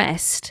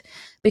stressed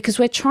because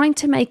we're trying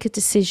to make a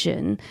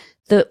decision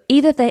that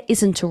either there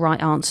isn't a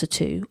right answer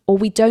to, or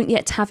we don't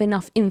yet have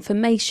enough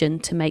information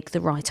to make the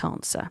right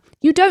answer.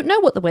 You don't know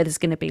what the weather's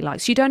going to be like,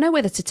 so you don't know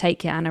whether to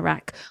take your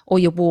anorak or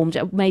your warm.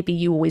 Maybe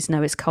you always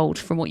know it's cold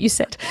from what you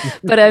said,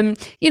 but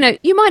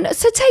you might not.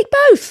 So take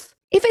both.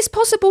 If it's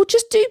possible,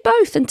 just do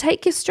both and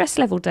take your stress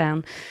level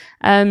down.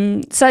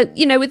 So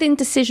within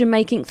decision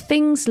making,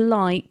 things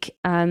like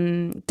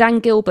Dan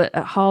Gilbert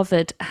at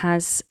Harvard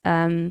has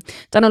done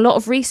a lot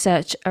of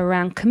research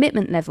around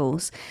commitment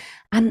levels.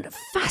 And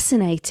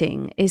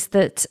fascinating is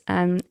that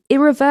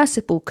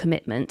irreversible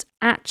commitment,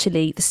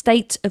 actually, the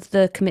state of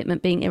the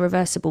commitment being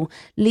irreversible,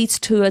 leads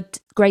to a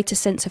greater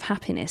sense of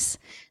happiness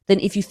than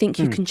if you think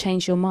you can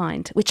change your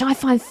mind, which I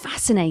find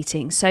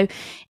fascinating. So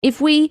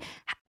if we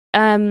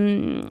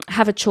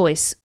have a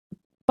choice,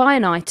 buy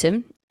an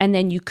item, and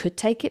then you could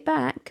take it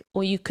back,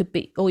 or you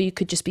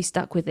could just be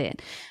stuck with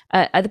it.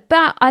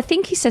 I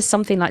think he says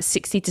something like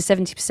 60 to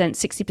 70%,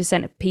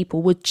 60% of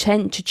people would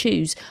tend to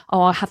choose,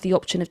 I have the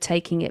option of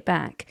taking it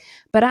back.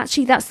 But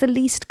actually, that's the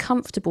least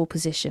comfortable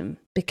position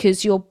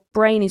because your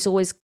brain is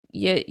always,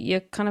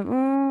 you're kind of,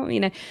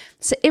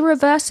 So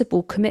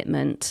irreversible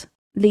commitment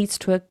leads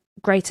to a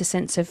greater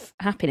sense of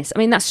happiness. I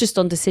mean, that's just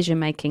on decision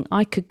making.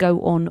 I could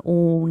go on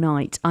all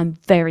night. I'm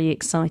very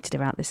excited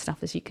about this stuff,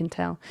 as you can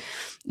tell.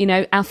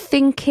 Our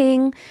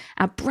thinking,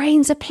 our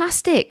brains are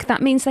plastic.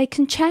 That means they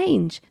can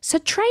change. So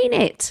train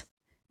it.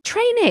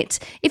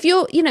 If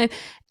you're,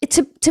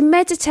 to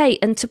meditate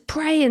and to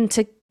pray and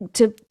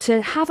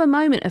to have a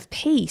moment of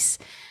peace.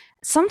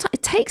 sometimes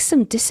it takes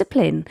some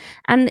discipline,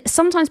 and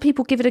sometimes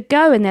people give it a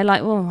go and they're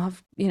like, oh,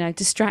 I've,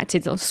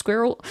 distracted or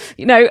squirrel,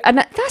 and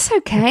that's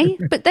okay.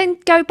 But then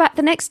go back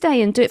the next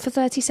day and do it for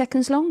 30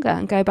 seconds longer,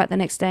 and go back the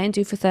next day and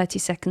do for 30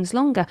 seconds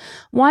longer.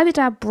 Why would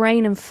our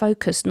brain and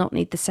focus not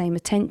need the same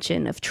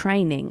attention of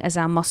training as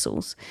our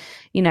muscles?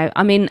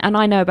 And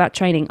I know about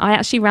training. I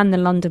actually ran the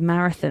London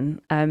Marathon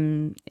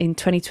in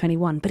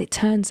 2021, but it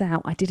turns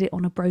out I did it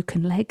on a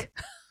broken leg.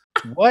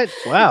 What?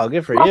 Wow,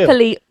 good for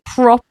you.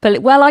 Properly.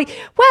 Well, yeah.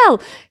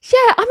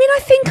 I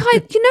think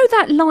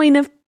that line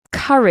of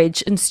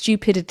courage and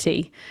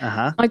stupidity.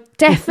 I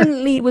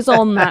definitely was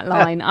on that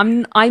line.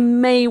 I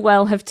may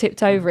well have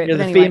tipped over it. You're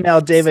the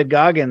female David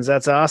Goggins.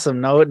 That's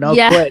awesome. No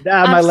quit.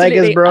 My leg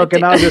is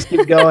broken. I'll just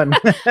keep going.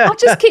 I'll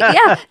just keep.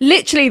 Yeah,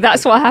 literally,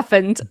 that's what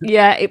happened.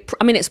 Yeah,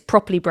 it's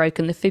properly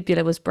broken. The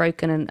fibula was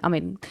broken,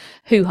 and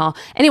hoo-ha.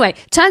 Anyway,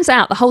 turns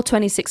out the whole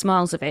 26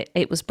 miles of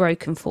it was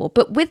broken for.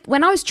 But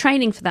when I was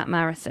training for that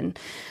marathon,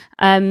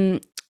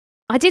 I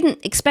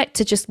didn't expect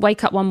to just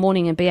wake up one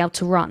morning and be able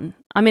to run.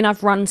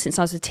 I've run since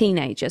I was a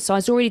teenager, so I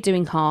was already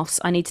doing halves.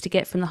 I needed to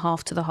get from the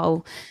half to the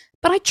whole.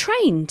 But I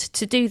trained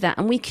to do that,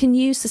 and we can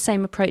use the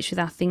same approach with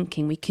our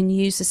thinking. We can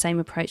use the same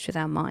approach with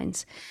our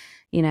minds,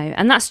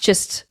 and that's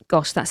just,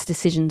 that's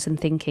decisions and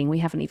thinking. We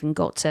haven't even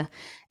got to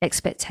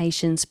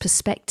expectations,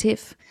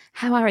 perspective,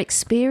 how our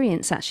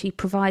experience actually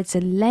provides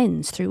a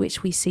lens through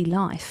which we see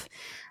life,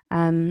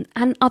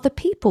 and other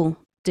people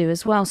do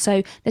as well.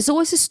 So there's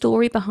always a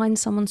story behind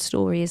someone's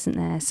story, isn't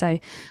there? So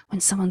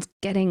when someone's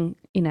getting,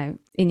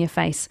 in your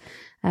face,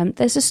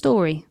 there's a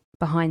story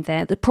behind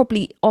there that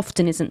probably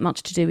often isn't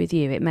much to do with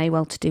you. It may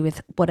well to do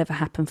with whatever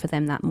happened for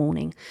them that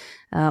morning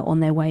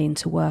on their way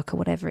into work or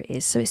whatever it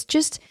is. So it's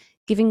just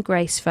giving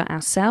grace for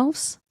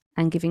ourselves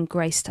and giving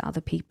grace to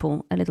other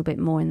people a little bit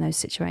more in those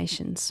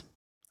situations.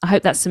 I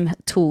hope that's some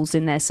tools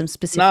in there, some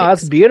specifics. No,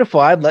 that's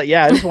beautiful. I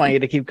just want you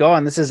to keep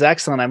going. This is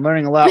excellent. I'm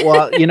learning a lot.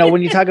 Well,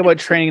 when you talk about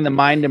training the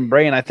mind and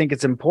brain, I think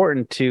it's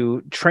important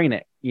to train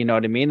it, you know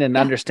what I mean? And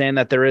understand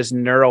that there is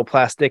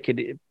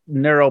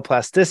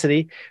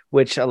neuroplasticity,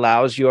 which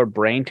allows your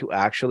brain to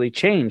actually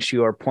change,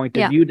 your point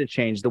of view to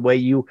change, the way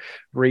you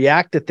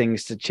react to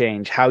things to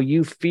change, how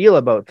you feel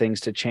about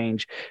things to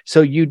change.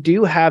 So you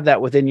do have that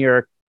within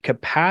your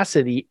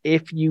capacity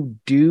if you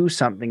do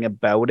something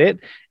about it,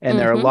 and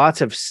there are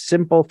lots of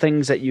simple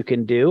things that you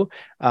can do,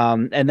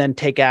 and then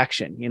take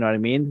action, you know what I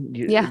mean?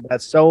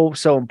 That's so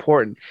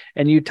important.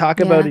 And you talk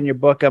about in your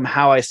book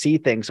how I see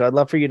things, so I'd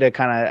love for you to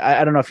kind of,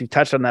 I don't know if you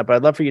touched on that, but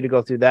I'd love for you to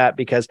go through that,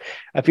 because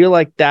I feel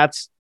like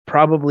that's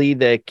probably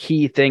the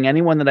key thing.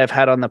 Anyone that I've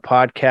had on the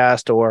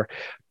podcast, or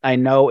I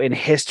know in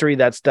history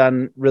that's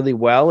done really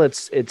well,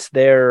 it's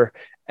their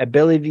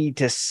ability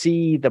to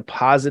see the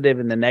positive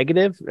and the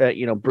negative.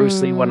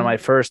 Bruce Lee, one of my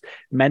first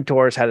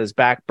mentors, had his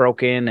back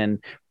broken,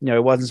 and he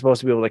wasn't supposed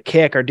to be able to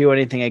kick or do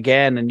anything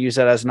again, and use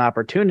that as an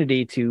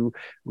opportunity to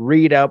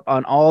read up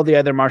on all the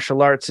other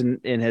martial arts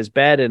in his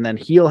bed, and then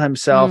heal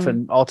himself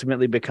and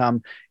ultimately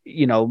become,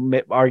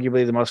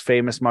 arguably the most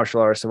famous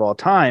martial artist of all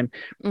time.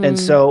 And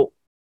so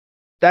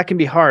that can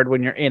be hard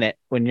when you're in it,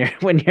 when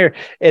you're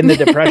in the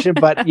depression.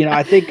 But,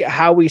 I think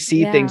how we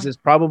see things is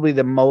probably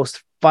the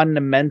most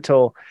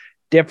fundamental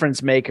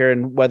difference maker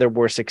in whether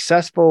we're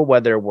successful,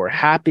 whether we're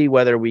happy,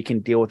 whether we can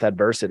deal with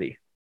adversity.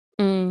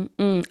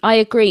 I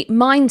agree.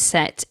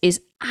 Mindset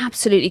is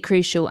absolutely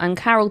crucial. And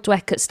Carol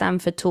Dweck at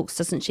Stanford talks,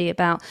 doesn't she,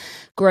 about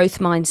growth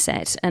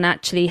mindset, and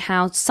actually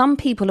how some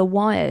people are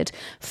wired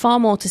far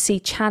more to see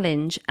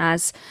challenge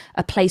as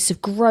a place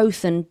of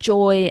growth and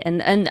joy,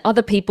 and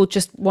other people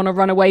just want to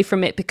run away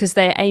from it because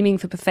they're aiming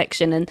for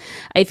perfection. And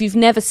if you've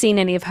never seen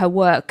any of her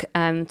work,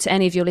 to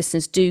any of your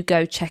listeners, do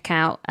go check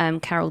out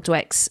Carol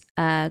Dweck's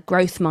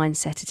growth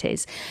mindset it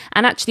is.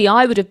 And actually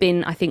I would have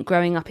been, I think,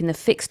 growing up in the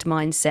fixed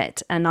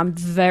mindset, and I'm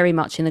very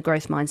much in the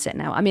growth mindset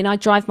now. I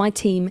drive my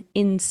team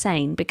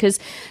insane because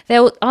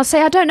I'll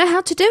say, I don't know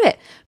how to do it,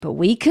 but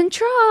we can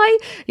try.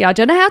 I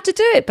don't know how to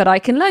do it, but I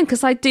can learn,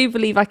 because I do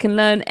believe I can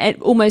learn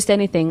almost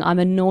anything. I'm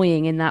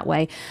annoying in that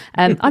way.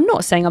 I'm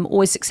not saying I'm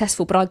always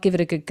successful, but I'll give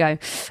it a good go.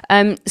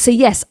 So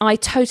yes, I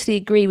totally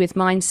agree with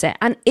mindset,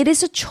 and it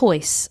is a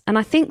choice. And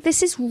I think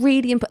this is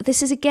really important.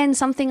 This is again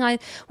something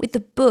with the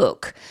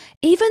book,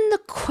 even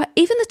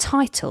the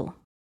title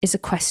is a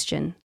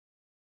question.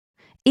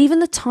 Even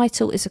the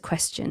title is a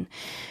question,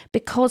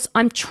 because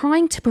I'm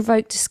trying to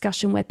provoke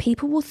discussion where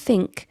people will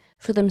think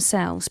for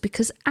themselves,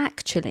 because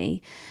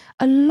actually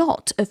a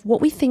lot of what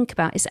we think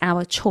about is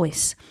our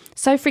choice.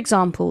 So for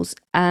examples,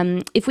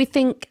 if we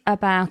think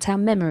about our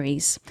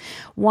memories,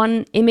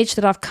 one image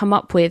that I've come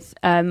up with,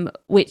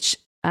 which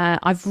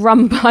I've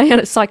run by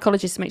a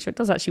psychologist to make sure it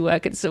does actually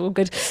work, it's all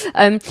good,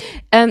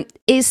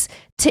 is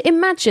to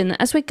imagine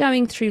as we're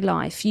going through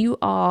life, you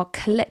are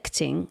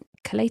collating.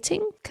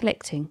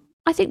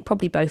 I think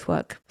probably both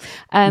work.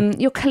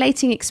 You're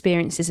collating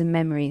experiences and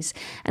memories,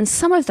 and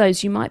some of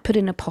those you might put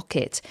in a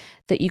pocket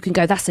that you can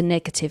go, that's a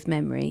negative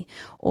memory,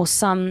 or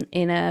some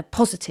in a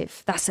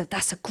positive, that's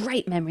a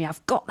great memory,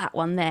 I've got that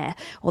one there,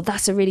 or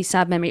that's a really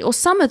sad memory, or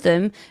some of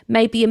them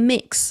may be a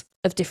mix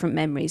of different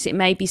memories. It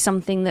may be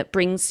something that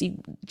brings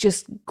you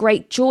just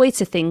great joy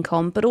to think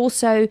on, but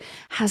also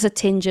has a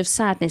tinge of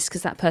sadness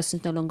because that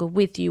person's no longer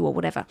with you or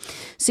whatever.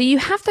 So you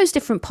have those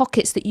different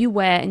pockets that you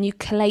wear and you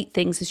collate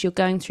things as you're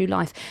going through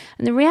life.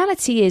 And the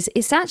reality is,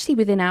 it's actually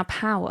within our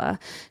power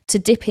to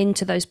dip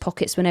into those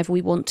pockets whenever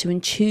we want to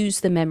and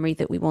choose the memory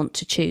that we want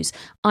to choose.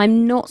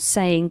 I'm not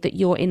saying that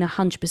you're in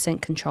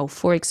 100% control.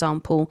 For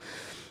example,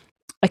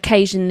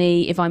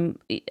 occasionally, if I'm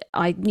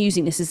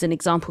using this as an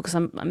example because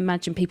I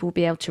imagine people will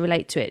be able to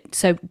relate to it.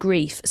 So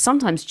grief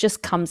sometimes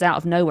just comes out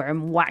of nowhere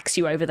and whacks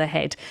you over the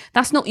head.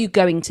 That's not you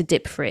going to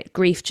dip for it.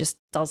 Grief just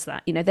does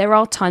that. You know, there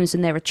are times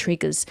when there are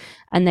triggers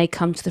and they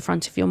come to the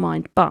front of your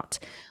mind, but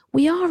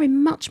we are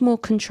in much more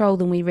control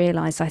than we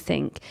realize, I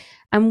think.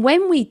 And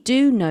when we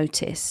do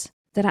notice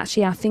that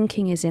actually our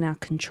thinking is in our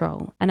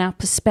control and our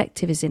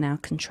perspective is in our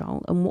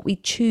control and what we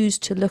choose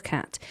to look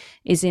at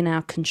is in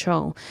our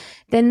control,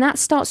 then that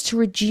starts to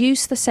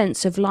reduce the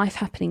sense of life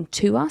happening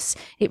to us.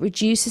 It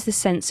reduces the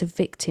sense of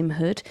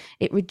victimhood.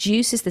 It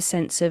reduces the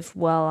sense of,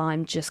 well,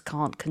 I'm just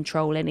can't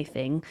control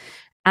anything.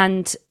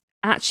 And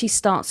actually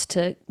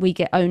we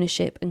get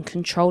ownership and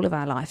control of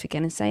our life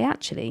again and say,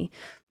 actually,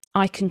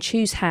 I can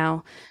choose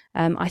how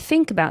I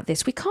think about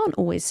this. We can't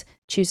always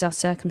choose our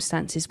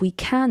circumstances. We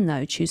can,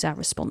 though, choose our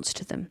response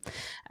to them.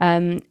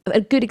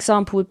 A good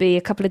example would be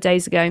a couple of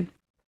days ago,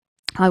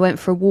 I went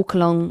for a walk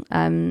along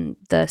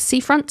the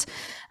seafront.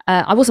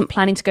 I wasn't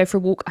planning to go for a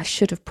walk. I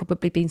should have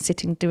probably been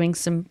sitting doing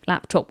some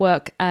laptop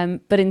work,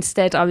 but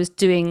instead I was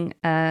doing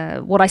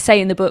what I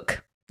say in the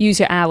book, use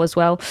your hours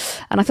well.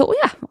 And I thought, well,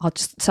 yeah,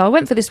 so I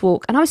went for this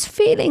walk and I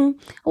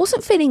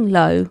wasn't feeling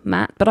low,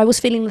 Matt, but I was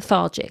feeling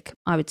lethargic,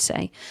 I would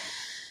say.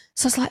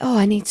 So I was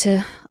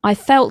like, I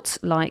felt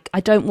like I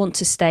don't want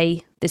to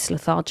stay this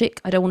lethargic.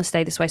 I don't want to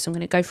stay this way. So I'm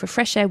going to go for a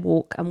fresh air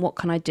walk. And what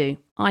can I do?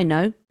 I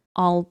know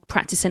I'll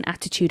practice an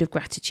attitude of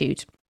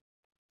gratitude,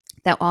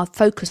 that I'll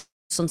focus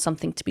on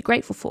something to be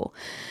grateful for.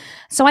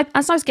 So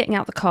as I was getting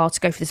out of the car to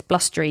go for this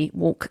blustery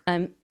walk,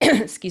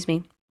 excuse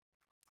me,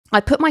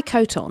 I put my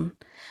coat on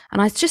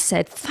and I just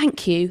said,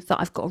 thank you that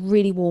I've got a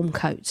really warm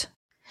coat.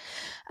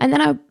 And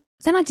then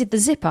I did the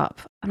zip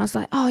up and I was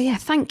like, oh yeah,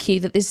 thank you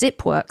that the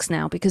zip works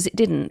now because it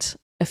didn't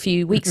a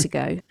few weeks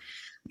ago.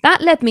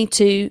 That led me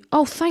to,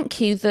 oh, thank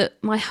you that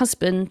my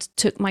husband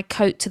took my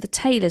coat to the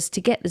tailor's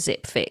to get the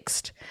zip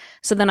fixed.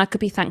 So then I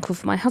could be thankful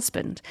for my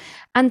husband.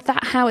 And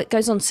that how it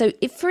goes on. So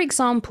if, for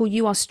example,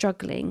 you are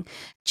struggling,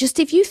 just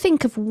if you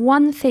think of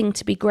one thing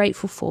to be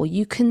grateful for,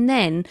 you can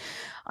then,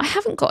 I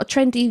haven't got a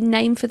trendy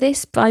name for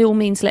this, by all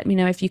means, let me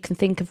know if you can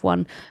think of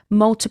one,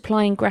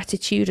 multiplying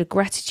gratitude, a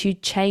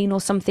gratitude chain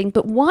or something.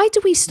 But why do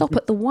we stop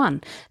at the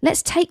one?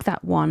 Let's take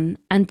that one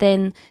and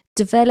then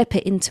develop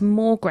it into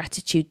more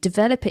gratitude,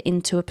 develop it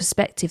into a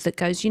perspective that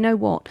goes, you know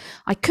what,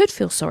 I could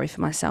feel sorry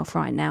for myself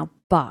right now,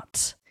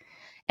 but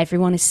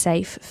everyone is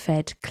safe,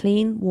 fed,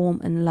 clean, warm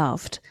and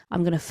loved.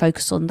 I'm going to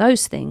focus on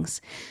those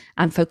things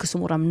and focus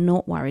on what I'm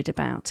not worried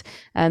about.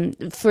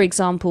 For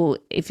example,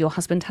 if your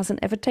husband hasn't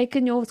ever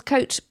taken your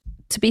coat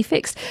to be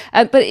fixed,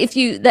 but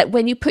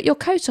when you put your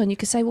coat on, you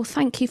can say, well,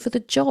 thank you for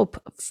the job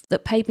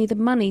that paid me the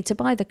money to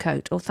buy the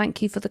coat, or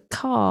thank you for the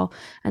car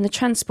and the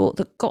transport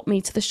that got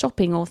me to the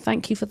shopping, or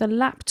thank you for the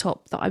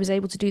laptop that I was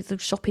able to do the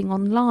shopping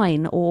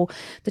online, or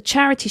the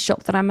charity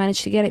shop that I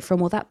managed to get it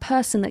from, or that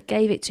person that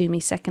gave it to me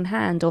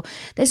secondhand. Or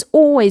there's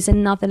always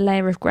another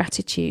layer of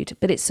gratitude,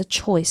 but it's a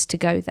choice to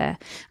go there.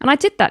 And I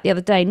did that the other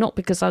day, not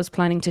because I was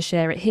planning to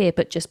share it here,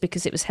 but just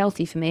because it was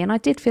healthy for me and I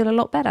did feel a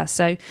lot better.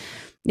 So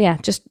yeah,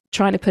 just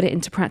trying to put it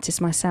into practice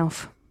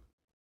myself.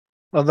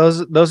 Well,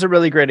 those are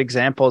really great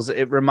examples.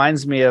 It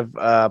reminds me of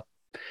a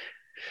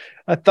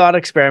thought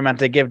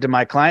experiment I give to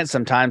my clients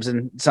sometimes,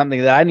 and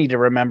something that I need to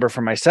remember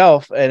for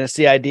myself. And it's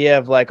the idea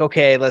of like,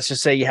 okay, let's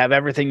just say you have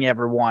everything you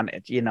ever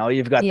wanted. You know,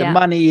 you've got the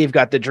money, you've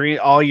got the dream,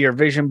 all your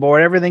vision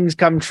board, everything's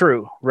come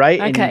true,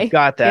 right? Okay. And you've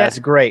got that. It's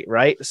great,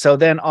 right? So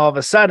then all of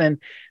a sudden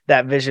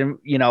that vision,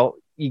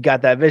 you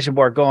got that vision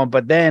board going,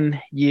 but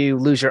then you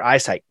lose your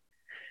eyesight.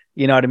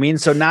 You know what I mean?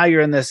 So now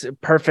you're in this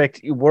perfect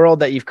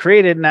world that you've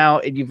created now,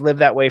 and you've lived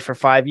that way for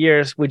 5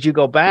 years. Would you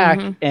go back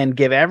and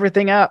give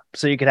everything up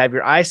so you could have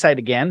your eyesight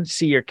again,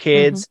 see your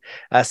kids,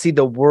 see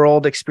the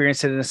world,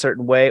 experience it in a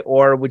certain way?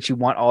 Or would you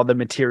want all the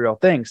material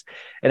things?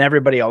 And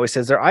everybody always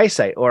says their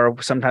eyesight, or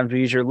sometimes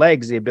we use your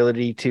legs, the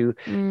ability to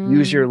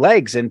use your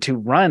legs and to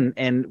run.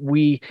 And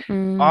we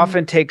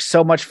often take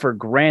so much for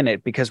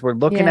granted because we're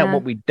looking at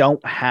what we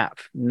don't have.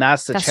 And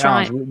that's the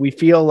challenge. Right. We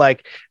feel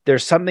like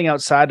there's something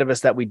outside of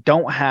us that we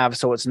don't have,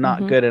 so it's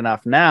not good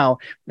enough now.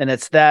 And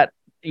it's that,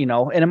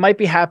 and it might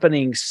be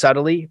happening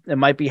subtly, it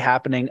might be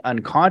happening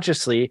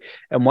unconsciously.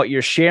 And what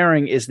you're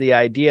sharing is the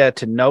idea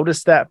to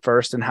notice that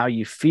first and how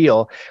you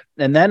feel,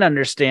 and then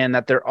understand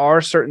that there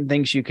are certain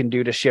things you can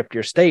do to shift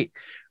your state,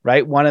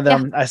 right? One of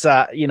them, I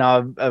saw,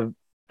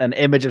 an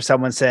image of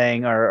someone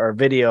saying, or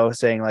video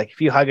saying, like,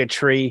 if you hug a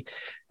tree,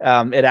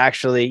 it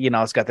actually,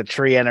 it's got the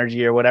tree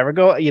energy or whatever.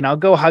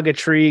 Go hug a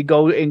tree,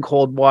 go in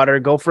cold water,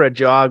 go for a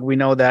jog. We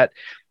know that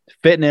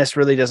Fitness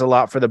really does a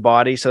lot for the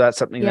body. So that's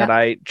something that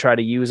I try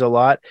to use a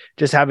lot.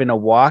 Just having a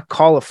walk,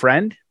 call a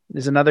friend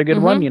is another good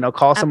one.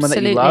 Call someone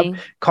that you love,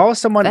 call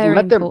someone, Very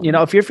let them,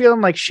 important. if you're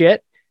feeling like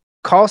shit,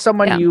 call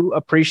someone Yeah. you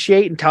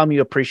appreciate and tell them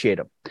you appreciate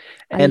them.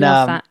 I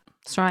love that.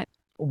 That's right.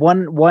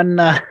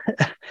 One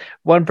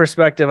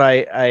perspective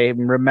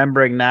I'm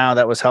remembering now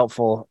that was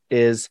helpful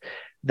is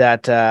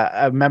that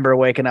I remember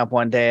waking up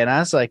one day and I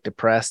was like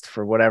depressed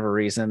for whatever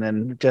reason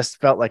and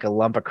just felt like a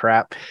lump of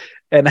crap.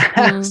 And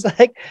I was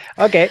like,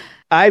 okay,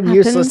 I'm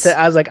useless.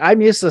 I was like,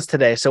 I'm useless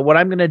today. So what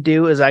I'm going to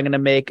do is I'm going to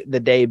make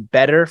the day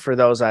better for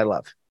those I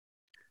love.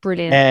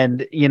 Brilliant.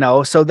 And,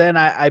 so then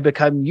I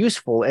become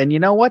useful. And you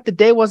know what? The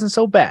day wasn't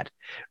so bad,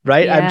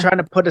 right? Yeah. I'm trying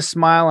to put a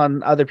smile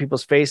on other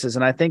people's faces.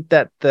 And I think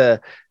that the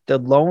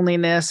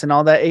loneliness and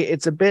all that,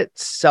 it's a bit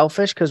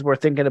selfish because we're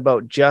thinking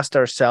about just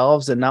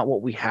ourselves and not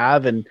what we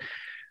have. And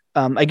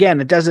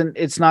again,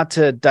 it's not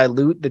to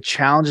dilute the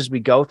challenges we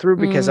go through,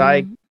 because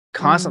I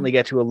constantly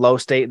get to a low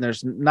state and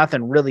there's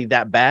nothing really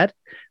that bad,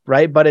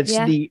 right? But it's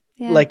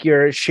like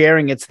you're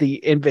sharing, it's the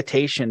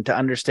invitation to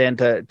understand,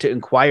 to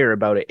inquire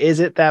about it. Is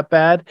it that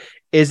bad?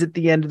 Is it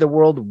the end of the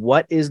world?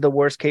 What is the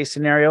worst case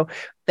scenario?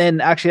 And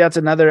actually, that's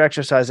another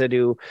exercise I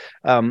do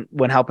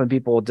when helping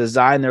people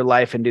design their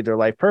life and do their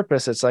life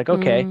purpose. It's like,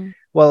 okay,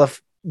 well,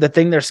 if the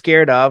thing they're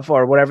scared of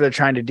or whatever they're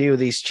trying to do,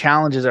 these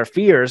challenges or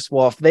fears,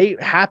 well, if they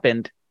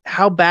happened,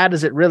 how bad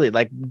is it really?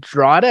 Like,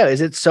 draw it out.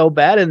 Is it so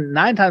bad? And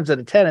 9 times out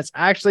of 10, it's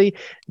actually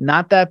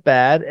not that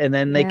bad. And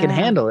then they can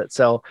handle it.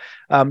 So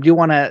do you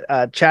want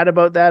to chat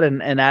about that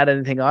and add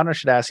anything on, or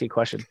should I ask you a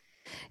question?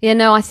 Yeah,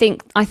 no, I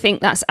think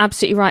that's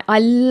absolutely right. I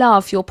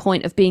love your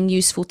point of being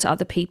useful to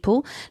other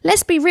people.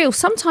 Let's be real.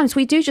 Sometimes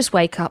we do just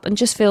wake up and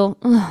just feel,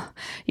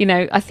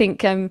 I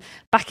think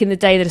back in the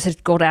day that I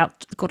said got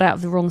out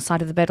of the wrong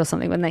side of the bed or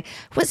something,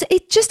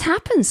 it just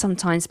happens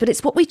sometimes, but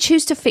it's what we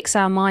choose to fix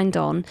our mind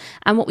on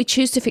and what we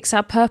choose to fix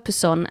our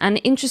purpose on. And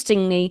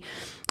interestingly,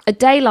 a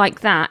day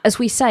like that, as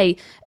we say,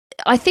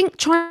 I think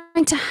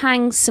trying to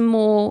hang some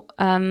more,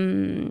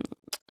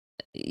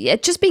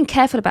 just being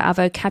careful about our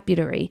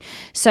vocabulary.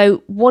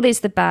 So what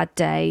is the bad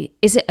day?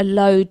 Is it a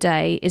low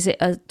day? Is it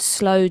a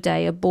slow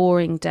day, a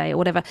boring day, or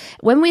whatever?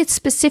 When we're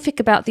specific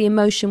about the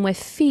emotion we're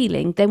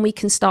feeling, then we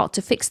can start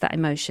to fix that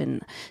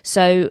emotion.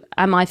 So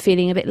am I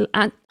feeling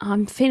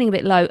I'm feeling a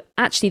bit low.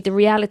 Actually, the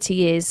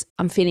reality is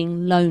I'm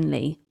feeling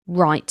lonely.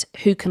 Right,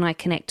 who can I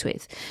connect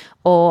with?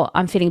 Or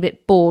I'm feeling a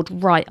bit bored.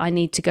 Right, I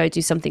need to go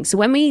do something. So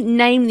when we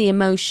name the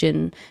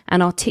emotion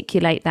and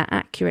articulate that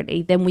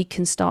accurately, then we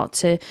can start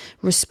to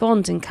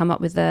respond and come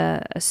up with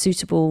a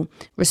suitable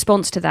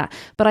response to that.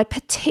 But I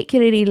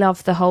particularly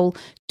love the whole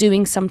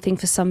doing something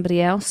for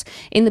somebody else.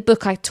 In the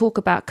book, I talk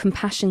about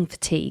compassion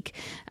fatigue,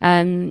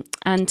 and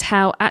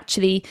how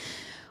actually,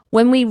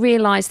 when we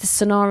realize the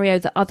scenario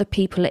that other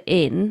people are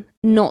in,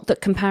 not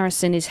that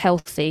comparison is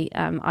healthy,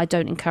 I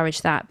don't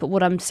encourage that, but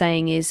what I'm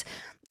saying is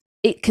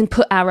it can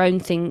put our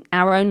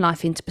own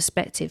life into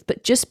perspective.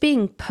 But just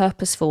being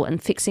purposeful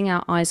and fixing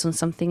our eyes on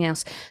something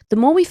else, the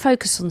more we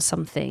focus on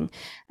something,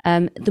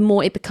 the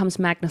more it becomes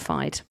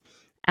magnified.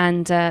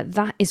 And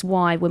that is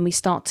why when we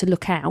start to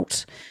look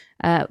out,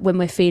 when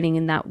we're feeling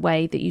in that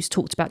way that you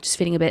talked about, just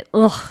feeling a bit,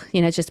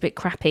 just a bit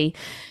crappy,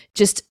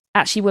 just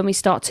actually when we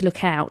start to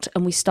look out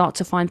and we start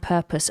to find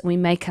purpose and we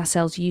make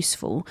ourselves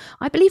useful,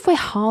 I believe we're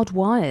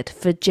hardwired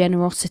for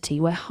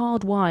generosity. We're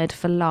hardwired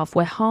for love.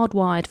 We're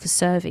hardwired for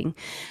serving.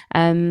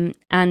 And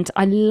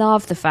I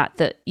love the fact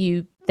that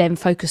you then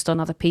focused on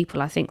other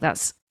people. I think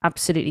that's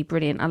absolutely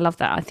brilliant. I love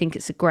that. I think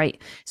it's a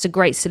great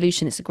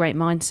solution. It's a great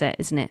mindset,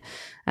 isn't it?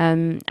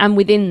 And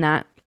within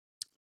that,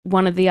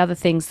 one of the other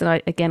things that I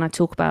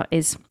talk about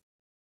is,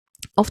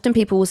 often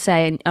people will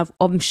say, and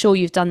I'm sure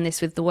you've done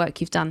this with the work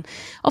you've done,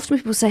 often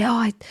people say,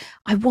 I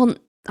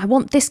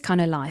want this kind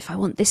of life. I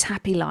want this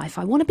happy life.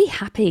 I want to be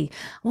happy.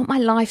 I want my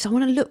life. I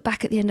want to look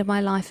back at the end of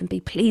my life and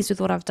be pleased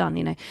with what I've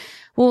done,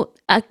 Well,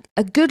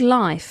 a good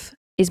life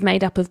is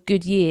made up of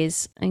good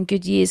years, and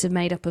good years are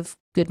made up of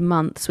good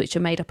months, which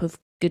are made up of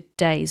good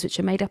days, which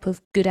are made up of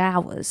good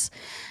hours.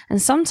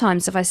 And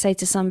sometimes if I say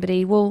to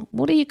somebody, well,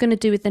 what are you going to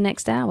do with the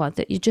next hour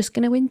that you're just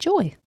going to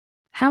enjoy?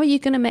 How are you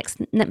going to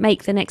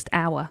make the next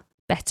hour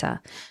better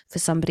for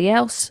somebody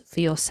else,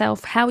 for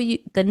yourself? How are you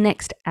the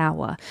next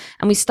hour?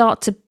 And we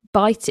start to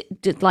bite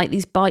it like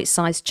these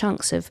bite-sized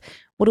chunks of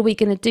what are we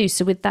going to do?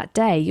 So with that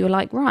day, you're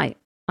like, right,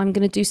 I'm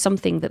going to do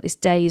something that this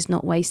day is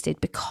not wasted,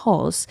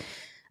 because,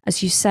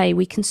 as you say,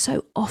 we can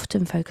so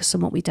often focus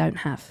on what we don't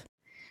have.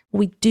 What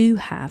we do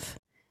have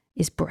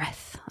is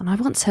breath. And I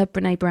once heard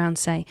Brené Brown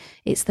say,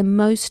 it's the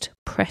most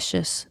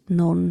precious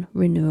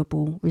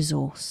non-renewable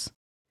resource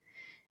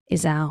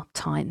is our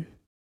time.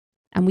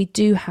 And we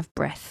do have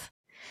breath.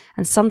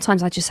 And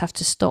sometimes I just have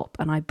to stop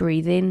and I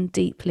breathe in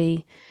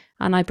deeply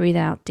and I breathe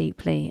out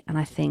deeply. And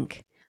I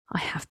think, I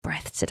have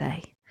breath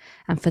today.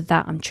 And for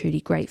that, I'm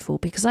truly grateful,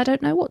 because I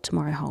don't know what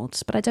tomorrow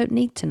holds, but I don't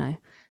need to know.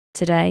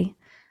 Today,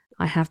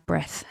 I have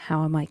breath.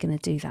 How am I going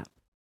to do that?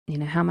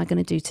 How am I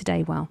going to do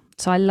today well?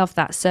 So I love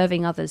that.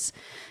 Serving others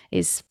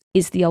is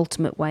the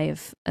ultimate way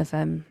of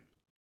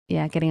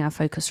getting our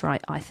focus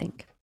right, I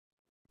think.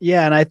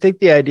 Yeah. And I think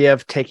the idea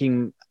of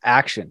taking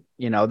action,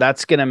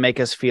 that's going to make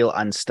us feel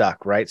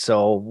unstuck, right?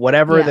 So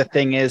whatever the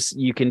thing is,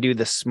 you can do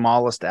the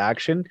smallest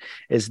action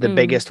is the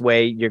biggest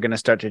way you're going to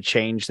start to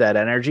change that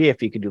energy.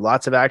 If you could do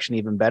lots of action,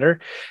 even better.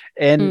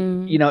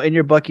 And, in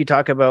your book, you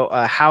talk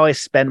about how I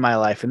spend my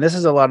life. And this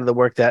is a lot of the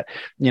work that,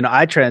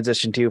 I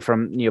transitioned to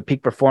from,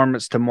 peak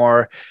performance to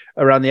more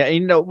around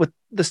the, with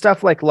the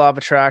stuff like law of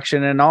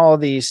attraction and all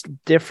these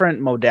different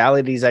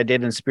modalities I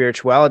did in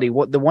spirituality.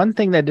 The one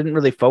thing that I didn't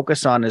really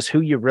focus on is who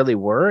you really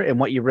were and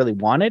what you really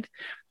wanted.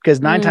 Because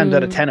 9 times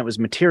out of 10, it was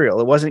material.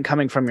 It wasn't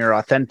coming from your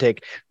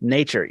authentic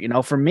nature.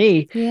 For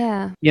me,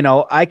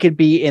 I could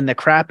be in the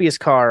crappiest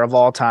car of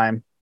all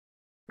time,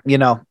 going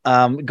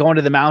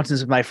to the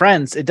mountains with my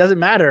friends. It doesn't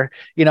matter.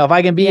 If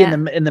I can be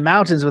in the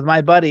mountains with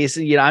my buddies,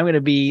 I'm going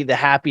to be the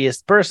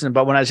happiest person.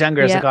 But when I was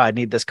younger, I was like, oh, I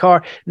need this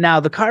car.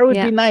 Now the car would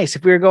be nice.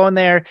 If we were going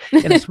there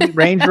in a sweet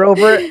Range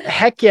Rover,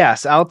 heck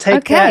yes, I'll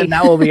take that. And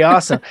that will be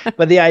awesome.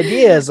 But the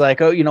idea is like,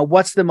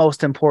 what's the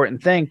most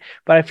important thing?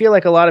 But I feel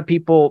like a lot of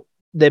people,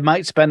 they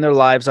might spend their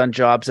lives on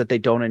jobs that they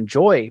don't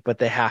enjoy, but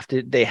they have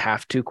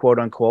to quote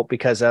unquote,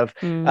 because of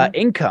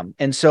income.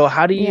 And so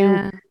how do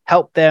you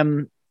help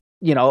them,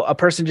 a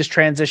person just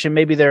transition,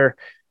 maybe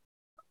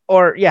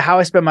how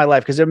I spend my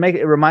life? Because it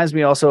reminds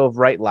me also of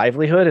right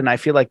livelihood. And I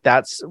feel like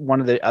that's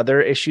one of the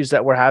other issues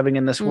that we're having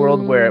in this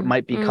world, where it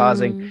might be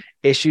causing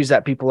issues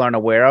that people aren't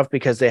aware of,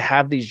 because they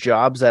have these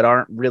jobs that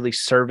aren't really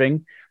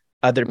serving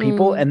other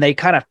people. And they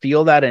kind of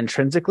feel that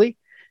intrinsically.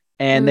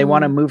 And they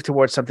want to move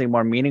towards something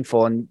more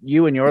meaningful. And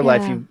you in your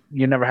life,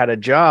 you never had a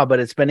job, but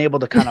it's been able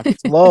to kind of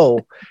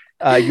flow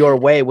your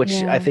way, which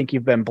I think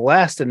you've been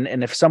blessed.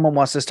 And if someone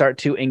wants to start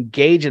to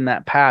engage in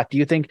that path, do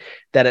you think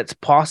that it's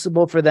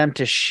possible for them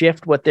to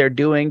shift what they're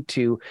doing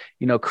to,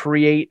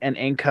 create an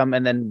income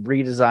and then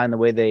redesign the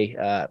way they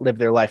live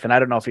their life? And I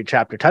don't know if your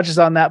chapter touches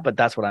on that, but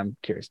that's what I'm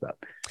curious about.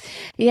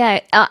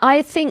 Yeah,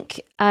 I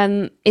think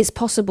it's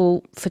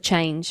possible for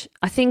change.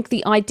 I think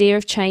the idea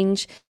of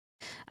change,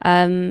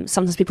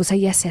 sometimes people say,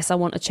 yes, I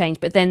want a change.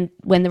 But then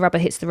when the rubber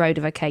hits the road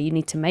of, okay, you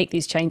need to make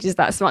these changes,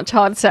 that's much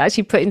harder to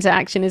actually put into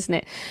action, isn't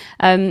it?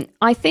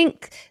 I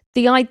think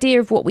the idea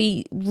of what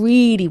we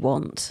really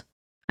want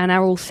and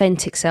our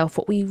authentic self,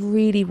 what we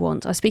really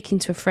want. I was speaking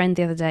to a friend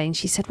the other day and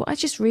she said, what I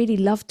just really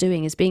love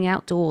doing is being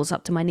outdoors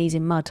up to my knees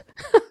in mud.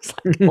 It's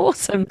like,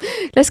 awesome.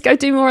 Let's go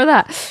do more of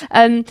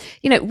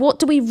that. What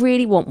do we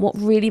really want? What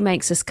really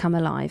makes us come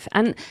alive?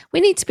 And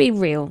we need to be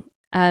real,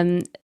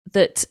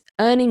 that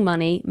earning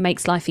money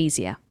makes life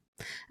easier.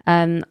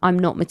 I'm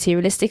not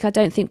materialistic, I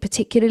don't think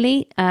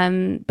particularly.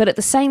 But at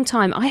the same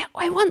time,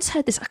 I once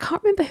heard this, I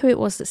can't remember who it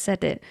was that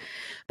said it,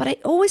 but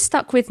it always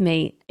stuck with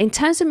me in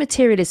terms of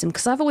materialism,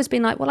 because I've always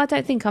been like, well, I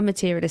don't think I'm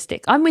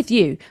materialistic. I'm with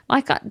you.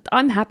 Like,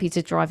 I'm happy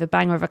to drive a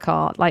banger of a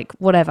car, like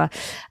whatever.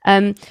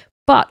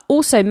 But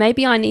also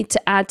maybe I need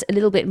to add a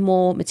little bit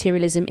more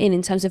materialism in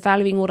terms of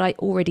valuing what I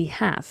already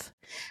have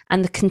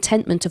and the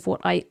contentment of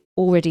what I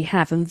already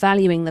have, and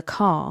valuing the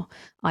car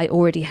I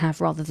already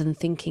have rather than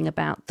thinking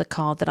about the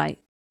car that I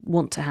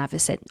want to have,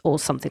 or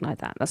something like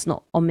that. That's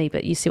not on me,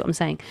 but you see what I'm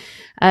saying.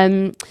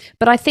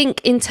 But I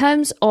think in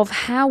terms of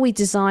how we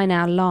design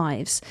our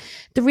lives,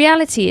 the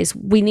reality is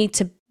we need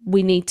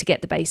to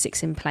get the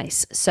basics in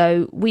place.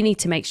 So we need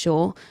to make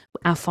sure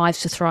our 5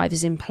 to Thrive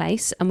is in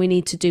place, and we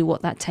need to do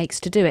what that takes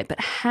to do it. But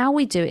how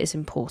we do it is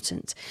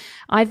important.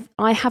 I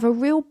have a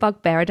real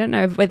bugbear. I don't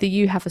know whether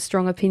you have a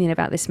strong opinion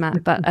about this,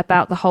 Matt, but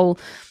about the whole,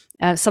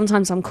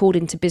 sometimes I'm called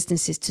into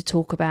businesses to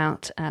talk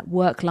about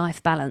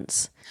work-life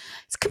balance.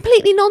 It's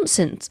completely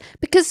nonsense,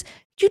 because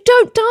you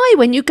don't die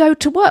when you go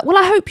to work. Well,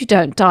 I hope you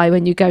don't die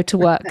when you go to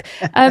work.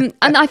 And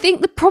I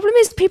think the problem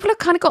is people have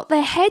kind of got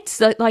their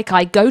heads like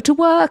I go to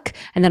work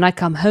and then I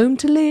come home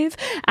to live.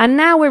 And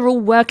now we're all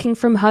working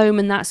from home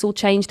and that's all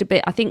changed a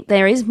bit. I think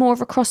there is more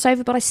of a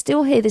crossover, but I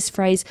still hear this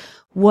phrase,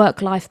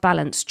 work-life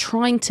balance,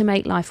 trying to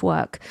make life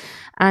work.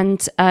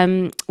 And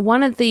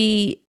one of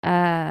the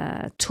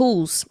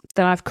tools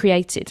that I've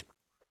created,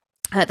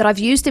 that I've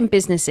used in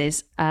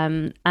businesses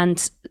and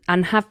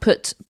have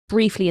put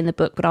briefly in the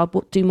book, but I'll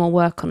do more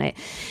work on it,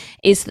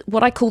 is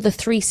what I call the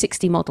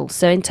 360 model.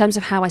 So in terms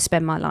of how I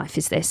spend my life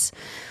is this.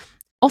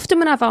 Often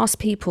when I've asked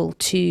people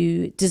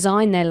to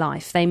design their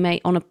life, they may,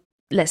 on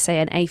let's say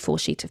an A4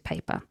 sheet of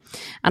paper,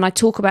 and I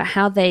talk about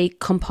how they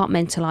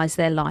compartmentalize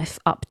their life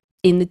up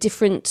in the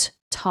different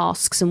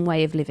tasks and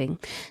way of living.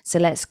 So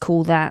let's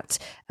call that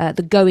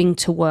the going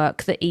to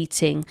work, the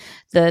eating,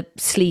 the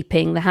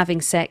sleeping, the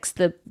having sex,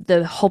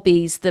 the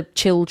hobbies, the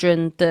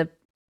children, the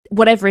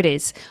whatever it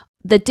is,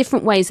 the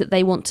different ways that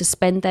they want to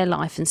spend their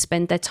life and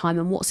spend their time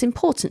and what's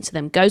important to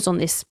them goes on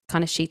this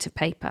kind of sheet of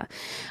paper.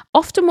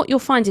 Often what you'll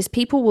find is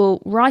people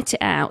will write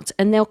it out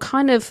and they'll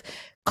kind of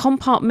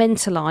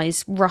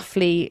compartmentalize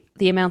roughly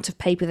the amount of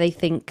paper they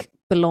think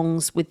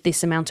belongs with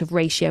this amount of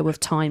ratio of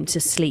time to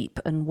sleep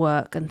and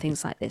work and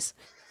things like this.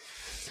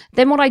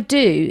 Then what I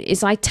do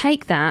is I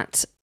take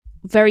that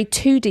very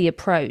 2D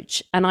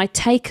approach and I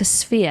take a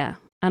sphere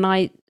and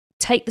I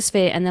take the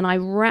sphere and then I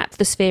wrap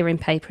the sphere in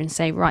paper and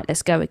say, right,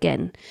 let's go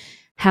again.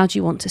 How do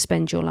you want to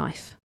spend your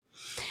life?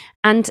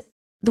 And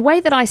the way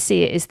that I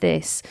see it is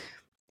this.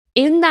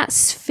 In that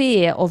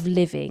sphere of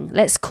living,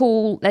 let's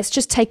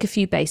just take a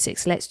few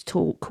basics. Let's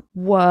talk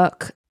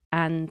work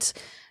and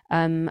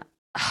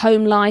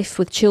home life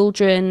with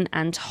children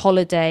and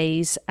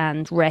holidays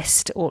and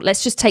rest, or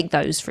let's just take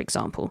those, for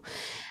example.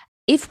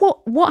 If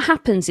what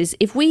happens is,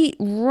 if we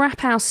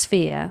wrap our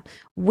sphere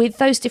with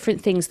those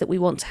different things that we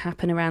want to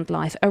happen around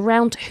life,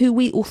 around who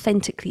we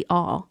authentically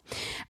are,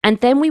 and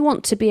then we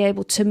want to be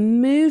able to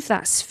move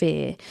that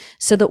sphere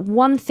so that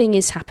one thing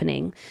is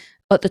happening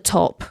at the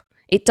top,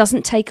 it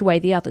doesn't take away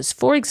the others.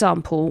 For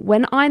example,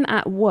 when I'm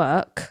at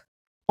work,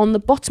 on the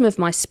bottom of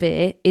my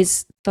sphere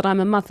is that I'm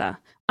a mother.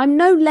 I'm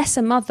no less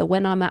a mother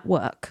when I'm at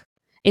work.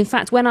 In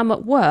fact, when I'm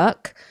at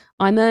work,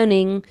 I'm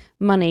earning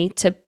money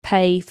to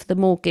pay for the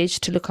mortgage,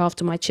 to look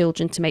after my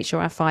children, to make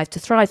sure our 5 to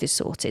Thrive is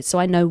sorted. So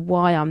I know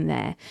why I'm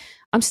there.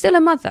 I'm still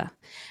a mother.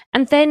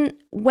 And then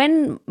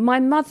when my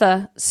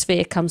mother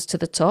sphere comes to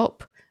the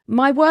top,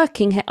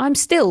 I'm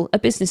still a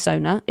business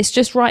owner. It's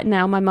just right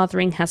now my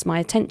mothering has my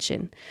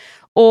attention.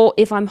 Or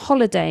if I'm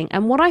holidaying,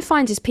 and what I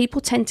find is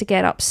people tend to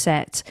get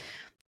upset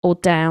or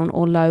down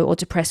or low or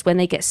depressed when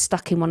they get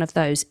stuck in one of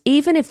those,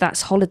 even if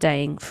that's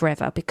holidaying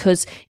forever,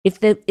 because if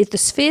the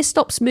sphere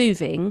stops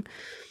moving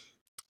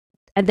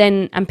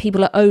and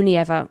people are only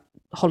ever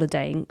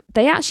holidaying,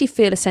 they actually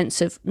feel a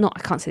sense of, I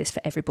can't say this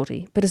for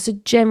everybody, but as a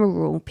general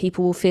rule,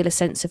 people will feel a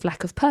sense of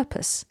lack of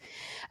purpose.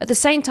 At the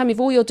same time,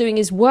 if all you're doing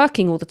is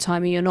working all the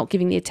time and you're not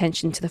giving the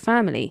attention to the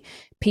family,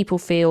 people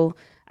feel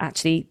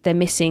actually they're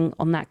missing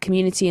on that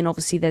community. And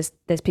obviously there's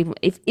people,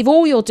 if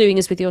all you're doing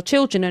is with your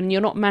children and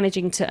you're not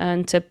managing to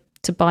earn to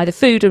buy the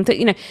food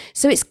and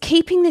so it's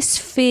keeping this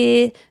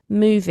sphere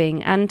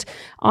moving. And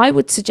I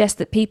would suggest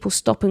that people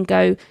stop and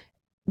go,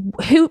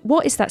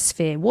 what is that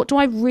sphere? What do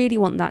I really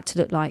want that to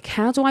look like?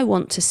 How do I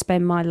want to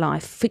spend my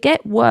life?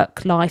 Forget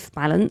work-life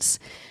balance,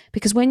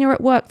 because when you're at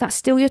work, that's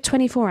still your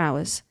 24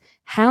 hours.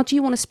 How do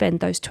you want to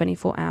spend those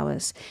 24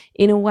 hours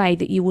in a way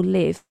that you will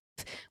live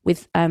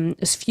with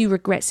as few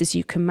regrets as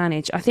you can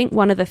manage? I think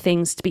one of the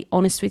things, to be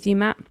honest with you,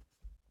 Matt,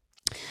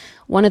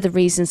 one of the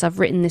reasons I've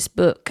written this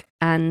book,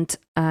 and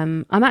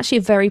I'm actually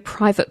a very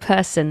private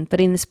person, but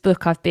in this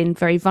book I've been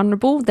very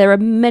vulnerable. There are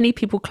many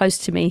people close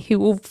to me who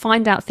will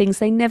find out things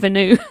they never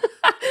knew.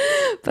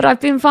 But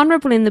I've been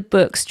vulnerable in the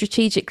book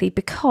strategically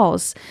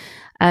because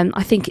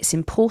I think it's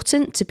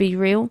important to be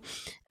real.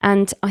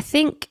 And I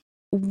think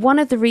one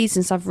of the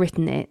reasons I've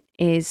written it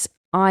is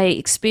I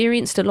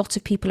experienced a lot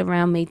of people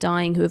around me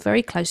dying who were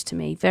very close to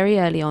me very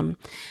early on.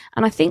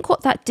 And I think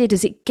what that did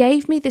is it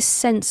gave me this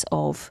sense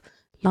of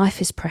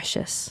life is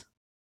precious.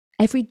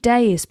 Every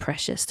day is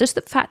precious. Just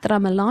the fact that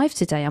I'm alive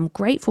today, I'm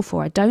grateful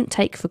for. I don't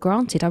take for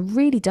granted. I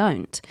really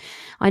don't.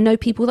 I know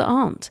people that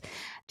aren't.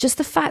 Just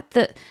the fact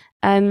that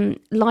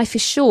life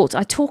is short.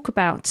 I talk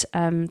about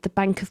the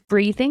bank of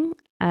breathing,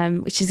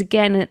 which is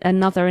again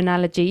another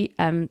analogy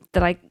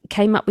that I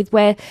came up with,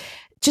 where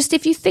just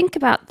if you think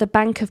about the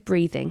bank of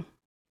breathing,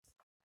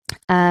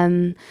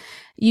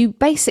 you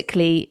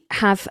basically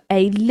have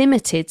a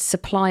limited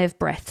supply of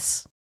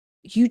breaths.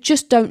 You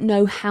just don't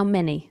know how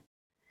many,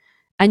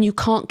 and you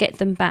can't get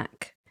them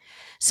back.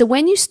 So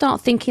when you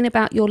start thinking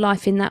about your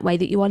life in that way,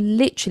 that you are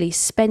literally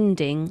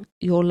spending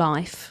your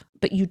life,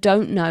 but you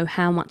don't know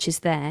how much is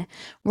there,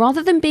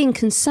 rather than being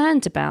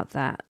concerned about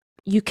that,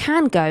 you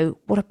can go,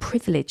 what a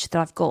privilege that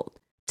I've got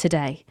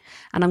today,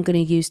 and I'm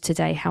going to use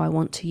today how I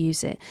want to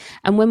use it.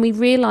 And when we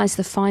realize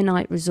the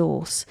finite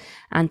resource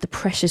and the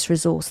precious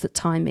resource that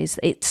time is,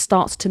 it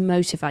starts to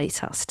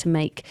motivate us to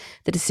make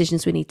the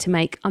decisions we need to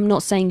make. I'm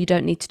not saying you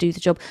don't need to do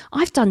the job.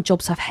 I've done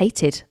jobs I've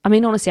hated. I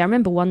mean, honestly, I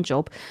remember one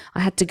job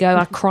I had to go,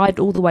 I cried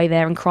all the way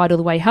there and cried all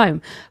the way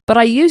home, but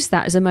I used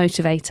that as a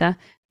motivator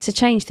to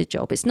change the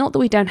job. It's not that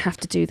we don't have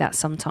to do that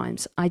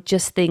sometimes. I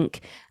just think,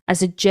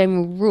 as a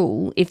general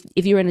rule, if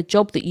you're in a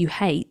job that you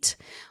hate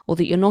or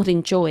that you're not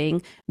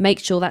enjoying, make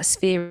sure that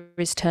sphere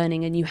is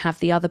turning and you have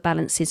the other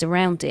balances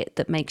around it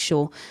that make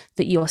sure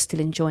that you are still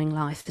enjoying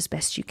life as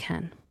best you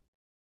can.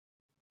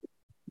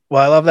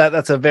 Well, I love that.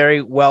 That's a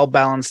very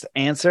well-balanced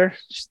answer,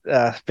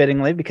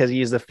 fittingly, because you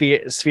use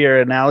the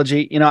sphere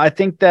analogy. I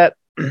think that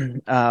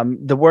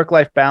the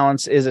work-life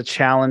balance is a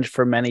challenge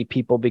for many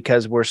people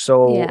because we're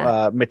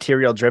so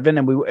material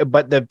driven,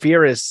 but the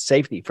fear is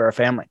safety for our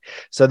family.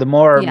 So the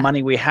more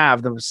money we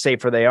have, the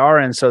safer they are.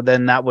 And so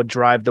then that would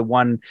drive the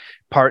one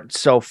part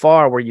so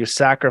far where you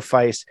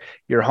sacrifice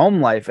your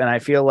home life. And I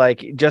feel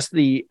like just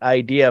the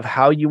idea of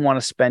how you want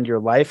to spend your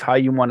life, how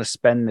you want to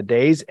spend the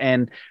days,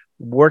 and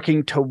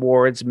working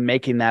towards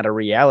making that a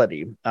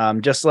reality.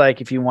 Just like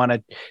if you want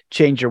to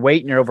change your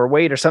weight and you're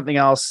overweight or something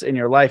else in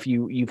your life,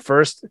 you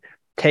first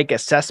take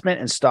assessment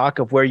and stock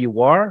of where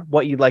you are,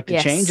 what you'd like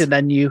to change, and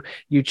then you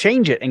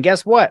change it. And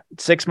guess what?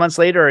 6 months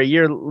later or a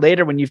year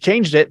later, when you've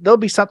changed it, there'll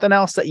be something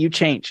else that you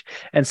change.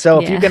 And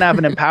so if you can have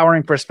an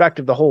empowering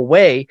perspective the whole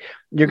way,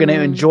 you're going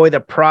to enjoy the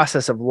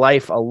process of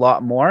life a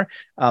lot more.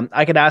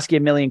 I could ask you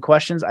a million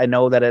questions. I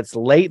know that it's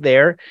late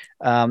there.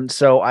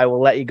 So I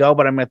will let you go,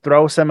 but I'm going to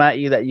throw some at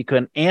you that you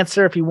can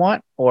answer if you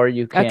want, or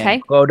you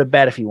can go to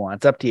bed if you want.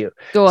 It's up to you.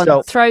 Go on.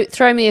 So,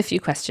 throw me a few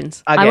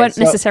questions. Okay, I won't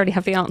necessarily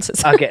have the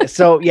answers. Okay.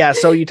 So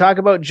you talk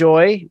about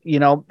joy,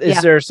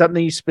 is there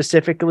something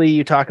specifically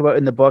you talk about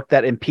in the book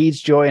that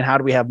impedes joy, and how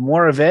do we have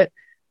more of it?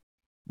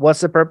 What's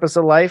the purpose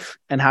of life,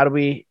 and how do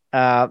we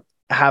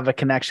have a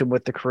connection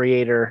with the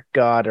creator,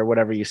 God, or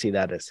whatever you see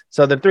that is?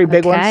 So the three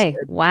big ones.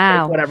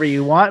 Wow. Whatever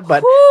you want,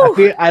 but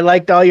I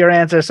liked all your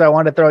answers, so I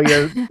want to throw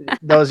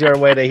those your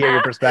way to hear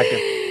your perspective.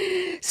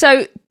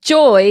 So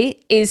joy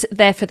is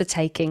there for the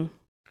taking.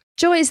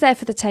 Joy is there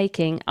for the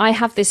taking. I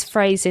have this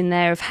phrase in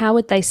there of how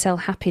would they sell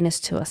happiness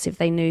to us if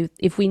we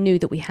knew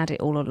that we had it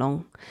all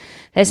along.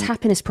 There's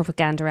happiness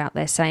propaganda out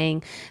there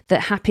saying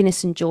that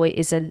happiness and joy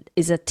is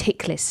a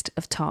tick list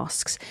of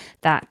tasks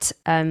that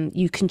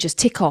you can just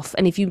tick off,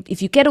 and if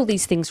you get all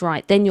these things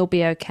right, then you'll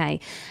be okay.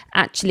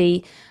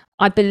 Actually,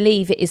 I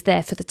believe it is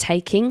there for the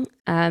taking,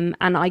 and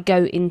I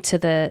go into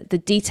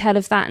the detail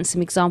of that and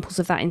some examples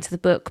of that into the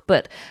book.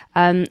 But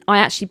I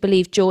actually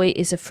believe joy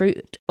is a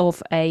fruit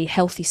of a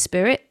healthy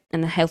spirit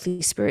and a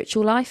healthy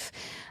spiritual life,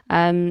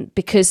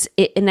 because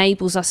it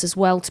enables us as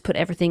well to put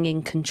everything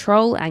in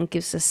control and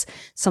gives us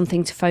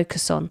something to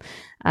focus on.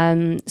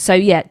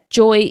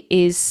 Joy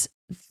is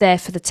there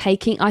for the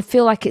taking. I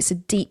feel like it's a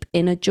deep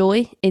inner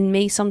joy in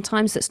me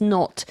sometimes that's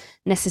not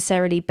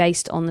necessarily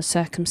based on the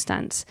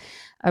circumstance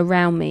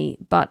around me,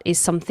 but is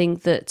something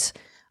that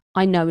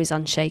I know is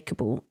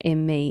unshakable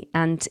in me,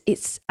 and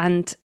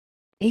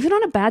even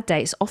on a bad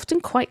day, it's often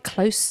quite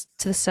close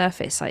to the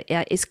surface.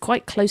 It's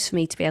quite close for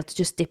me to be able to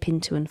just dip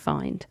into and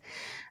find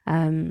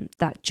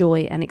that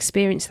joy and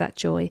experience that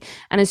joy.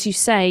 And as you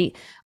say,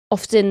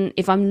 often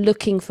if I'm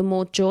looking for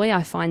more joy,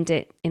 I find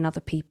it in other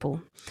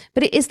people.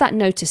 But it is that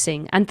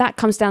noticing, and that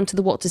comes down to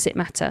the what does it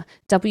matter?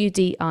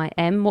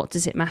 WDIM, what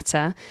does it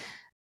matter?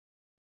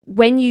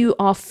 When you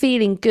are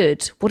feeling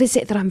good, what is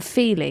it that I'm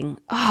feeling?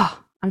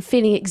 I'm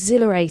feeling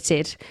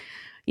exhilarated.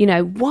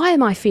 Why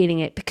am I feeling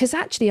it? Because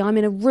actually I'm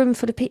in a room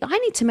full of people. I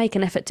need to make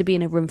an effort to be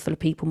in a room full of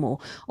people more.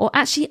 Or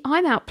actually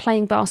I'm out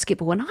playing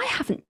basketball and I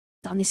haven't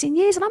done this in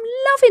years and I'm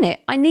loving it.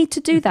 I need to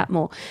do that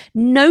more.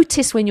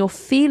 Notice when you're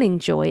feeling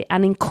joy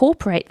and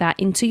incorporate that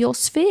into your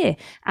sphere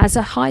as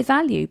a high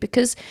value,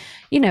 because,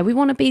 we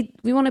want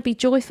to be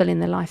joyful in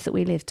the life that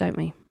we live, don't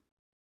we?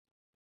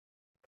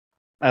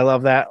 I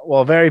love that.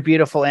 Well, very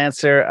beautiful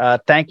answer.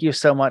 Thank you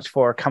so much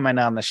for coming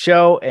on the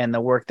show and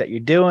the work that you're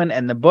doing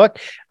and the book.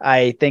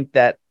 I think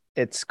that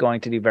it's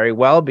going to do very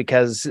well,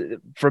 because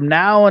from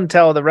now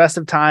until the rest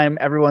of time,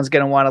 everyone's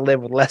going to want to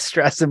live with less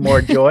stress and more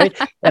joy.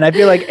 And I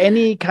feel like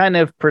any kind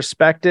of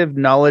perspective,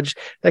 knowledge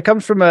that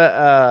comes from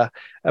a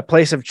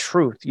place of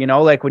truth,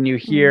 like when you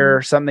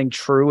hear something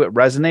true, it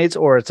resonates,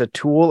 or it's a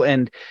tool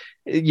and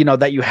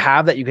that you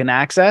have that you can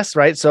access,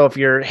 right? So if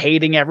you're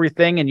hating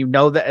everything and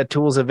that a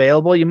tool's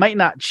available, you might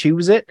not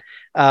choose it,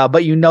 but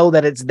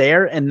that it's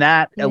there, and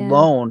that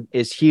alone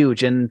is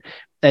huge. And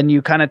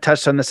you kind of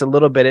touched on this a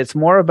little bit. It's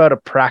more about a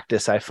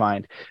practice, I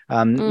find.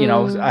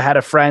 I had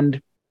a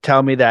friend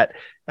tell me that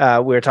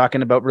we were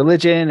talking about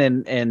religion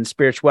and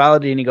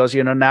spirituality, and he goes,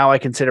 now I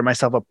consider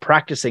myself a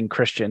practicing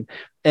Christian.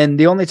 And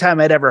the only time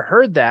I'd ever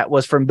heard that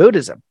was from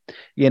Buddhism,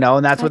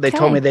 and that's what they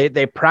told me.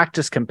 They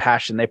practice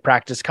compassion, they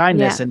practice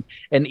kindness, and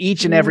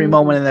each and every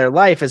moment in their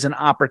life is an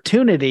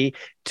opportunity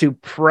to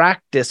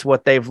practice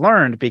what they've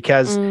learned,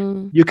 because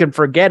you can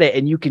forget it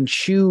and you can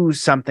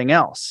choose something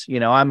else.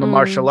 I'm a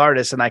martial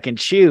artist, and I can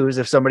choose,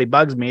 if somebody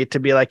bugs me, to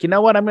be like, you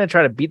know what, I'm going to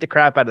try to beat the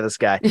crap out of this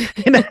guy.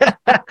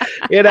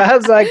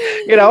 It's like,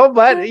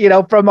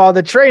 but from all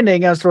the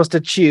training, I'm supposed to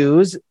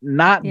choose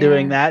not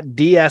doing that,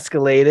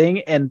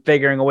 de-escalating and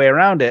figuring a way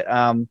around it.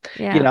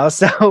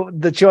 So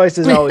the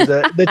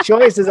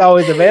choice is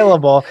always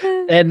available,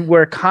 and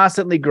we're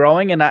constantly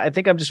growing. And I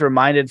think I'm just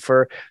reminded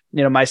for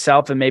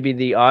myself and maybe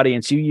the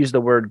audience, you use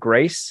the word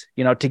grace,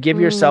 to give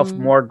yourself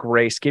more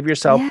grace, give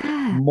yourself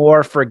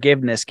more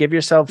forgiveness, give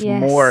yourself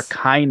more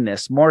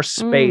kindness, more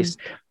space.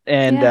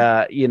 And,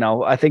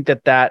 I think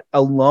that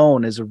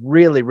alone is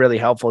really, really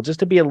helpful, just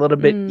to be a little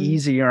bit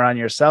easier on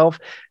yourself,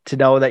 to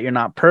know that you're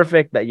not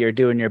perfect, that you're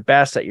doing your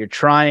best, that you're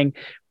trying.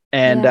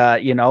 And,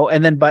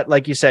 but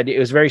like you said, it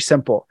was very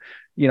simple.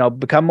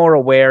 Become more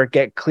aware,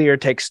 get clear,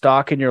 take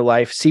stock in your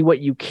life, see what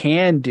you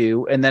can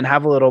do, and then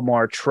have a little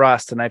more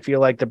trust. And I feel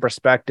like the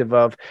perspective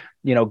of,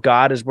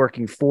 God is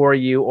working for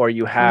you, or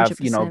you have,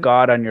 100%.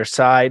 God on your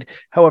side,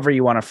 however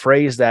you want to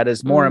phrase that,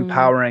 is more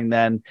empowering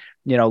than,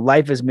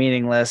 life is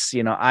meaningless,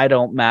 I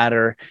don't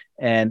matter,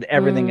 and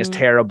everything is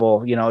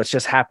terrible. It's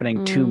just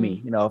happening to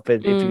me.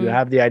 If you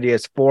have the idea,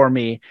 it's for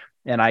me,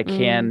 and I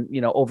can,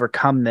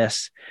 overcome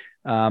this.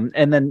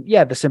 And then,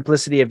 the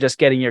simplicity of just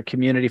getting your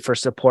community for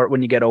support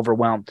when you get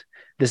overwhelmed.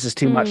 This is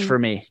too much for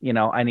me.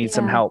 I need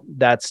some help.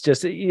 That's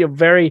just,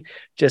 very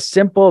just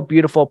simple,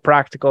 beautiful,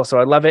 practical. So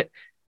I love it.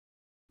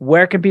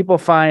 Where can people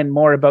find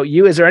more about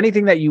you? Is there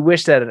anything that you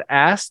wish that I'd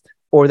asked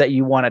or that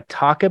you want to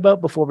talk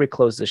about before we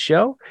close the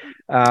show?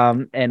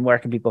 And where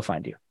can people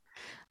find you?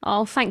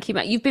 Oh, thank you,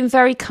 Matt. You've been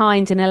very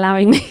kind in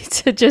allowing me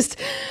to just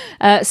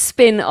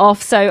spin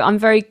off. So I'm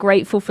very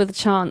grateful for the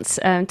chance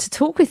to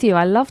talk with you.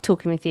 I love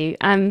talking with you.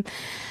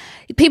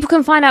 People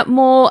can find out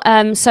more.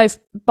 So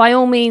by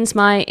all means,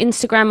 my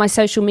Instagram, my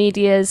social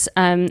medias,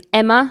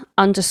 Emma_Pears.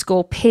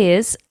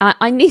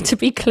 I need to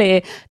be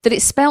clear that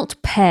it's spelt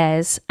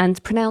Pears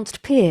and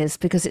pronounced Pears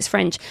because it's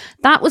French.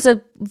 That was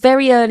a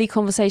very early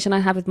conversation I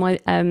had with my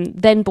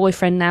then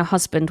boyfriend, now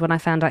husband, when I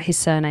found out his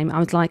surname. I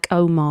was like,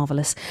 oh,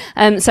 marvelous.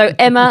 So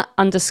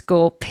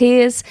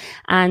Emma_Pears.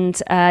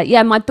 And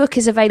my book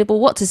is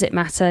available. What Does It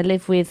Matter?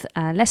 Live with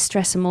Less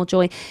Stress and More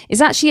Joy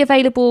is actually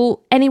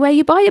available anywhere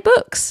you buy your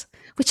books,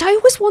 which I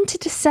always wanted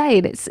to say.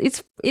 And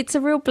it's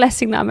a real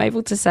blessing that I'm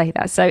able to say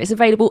that. So it's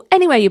available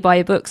anywhere you buy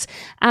your books.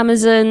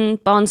 Amazon,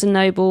 Barnes &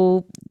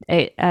 Noble.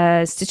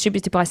 It's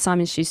distributed by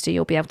Simon Schuster.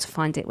 You'll be able to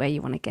find it where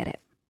you want to get it.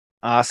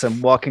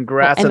 Awesome. Well,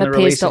 congrats on the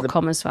release of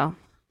EmmaPears.com as well.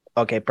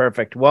 Okay,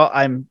 perfect. Well,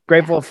 I'm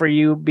grateful for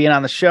you being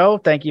on the show.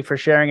 Thank you for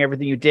sharing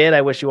everything you did.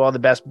 I wish you all the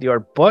best with your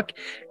book.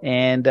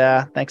 And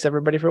thanks,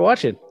 everybody, for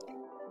watching.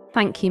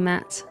 Thank you,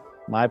 Matt.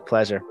 My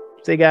pleasure.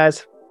 See you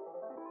guys.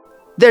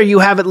 There you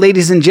have it,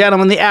 ladies and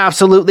gentlemen, the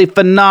absolutely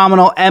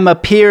phenomenal Emma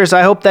Pears.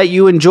 I hope that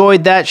you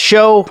enjoyed that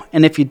show.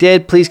 And if you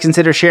did, please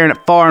consider sharing it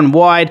far and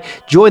wide.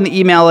 Join the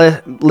email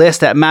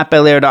list at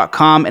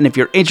mattbelair.com. And if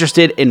you're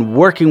interested in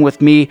working with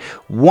me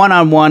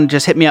one-on-one,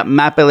 just hit me up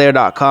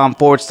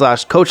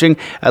mattbelair.com/coaching.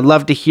 I'd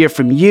love to hear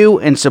from you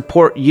and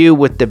support you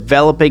with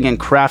developing and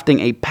crafting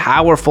a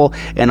powerful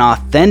and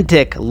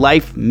authentic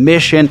life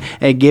mission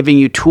and giving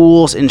you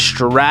tools and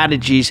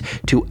strategies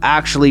to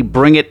actually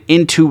bring it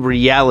into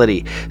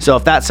reality. So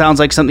if that sounds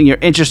like something you're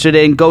interested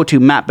in, go to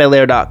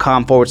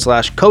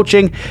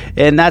mattbelair.com/coaching.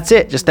 And that's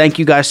it. Just thank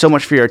you guys so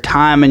much for your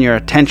time and your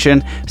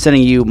attention.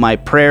 Sending you my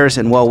prayers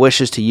and well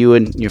wishes to you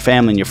and your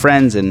family and your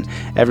friends and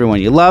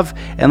everyone you love.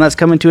 And let's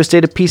come into a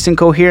state of peace and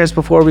coherence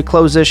before we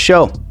close this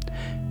show.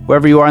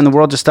 Wherever you are in the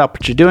world, just stop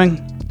what you're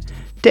doing.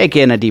 Take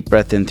in a deep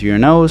breath in through your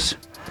nose.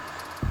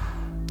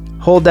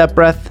 Hold that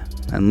breath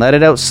and let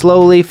it out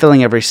slowly,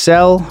 filling every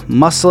cell,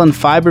 muscle, and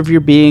fiber of your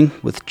being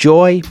with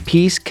joy,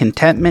 peace,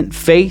 contentment,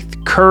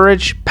 faith,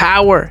 courage,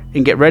 power,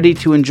 and get ready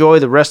to enjoy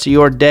the rest of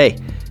your day.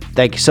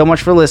 Thank you so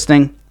much for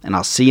listening, and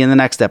I'll see you in the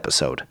next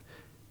episode.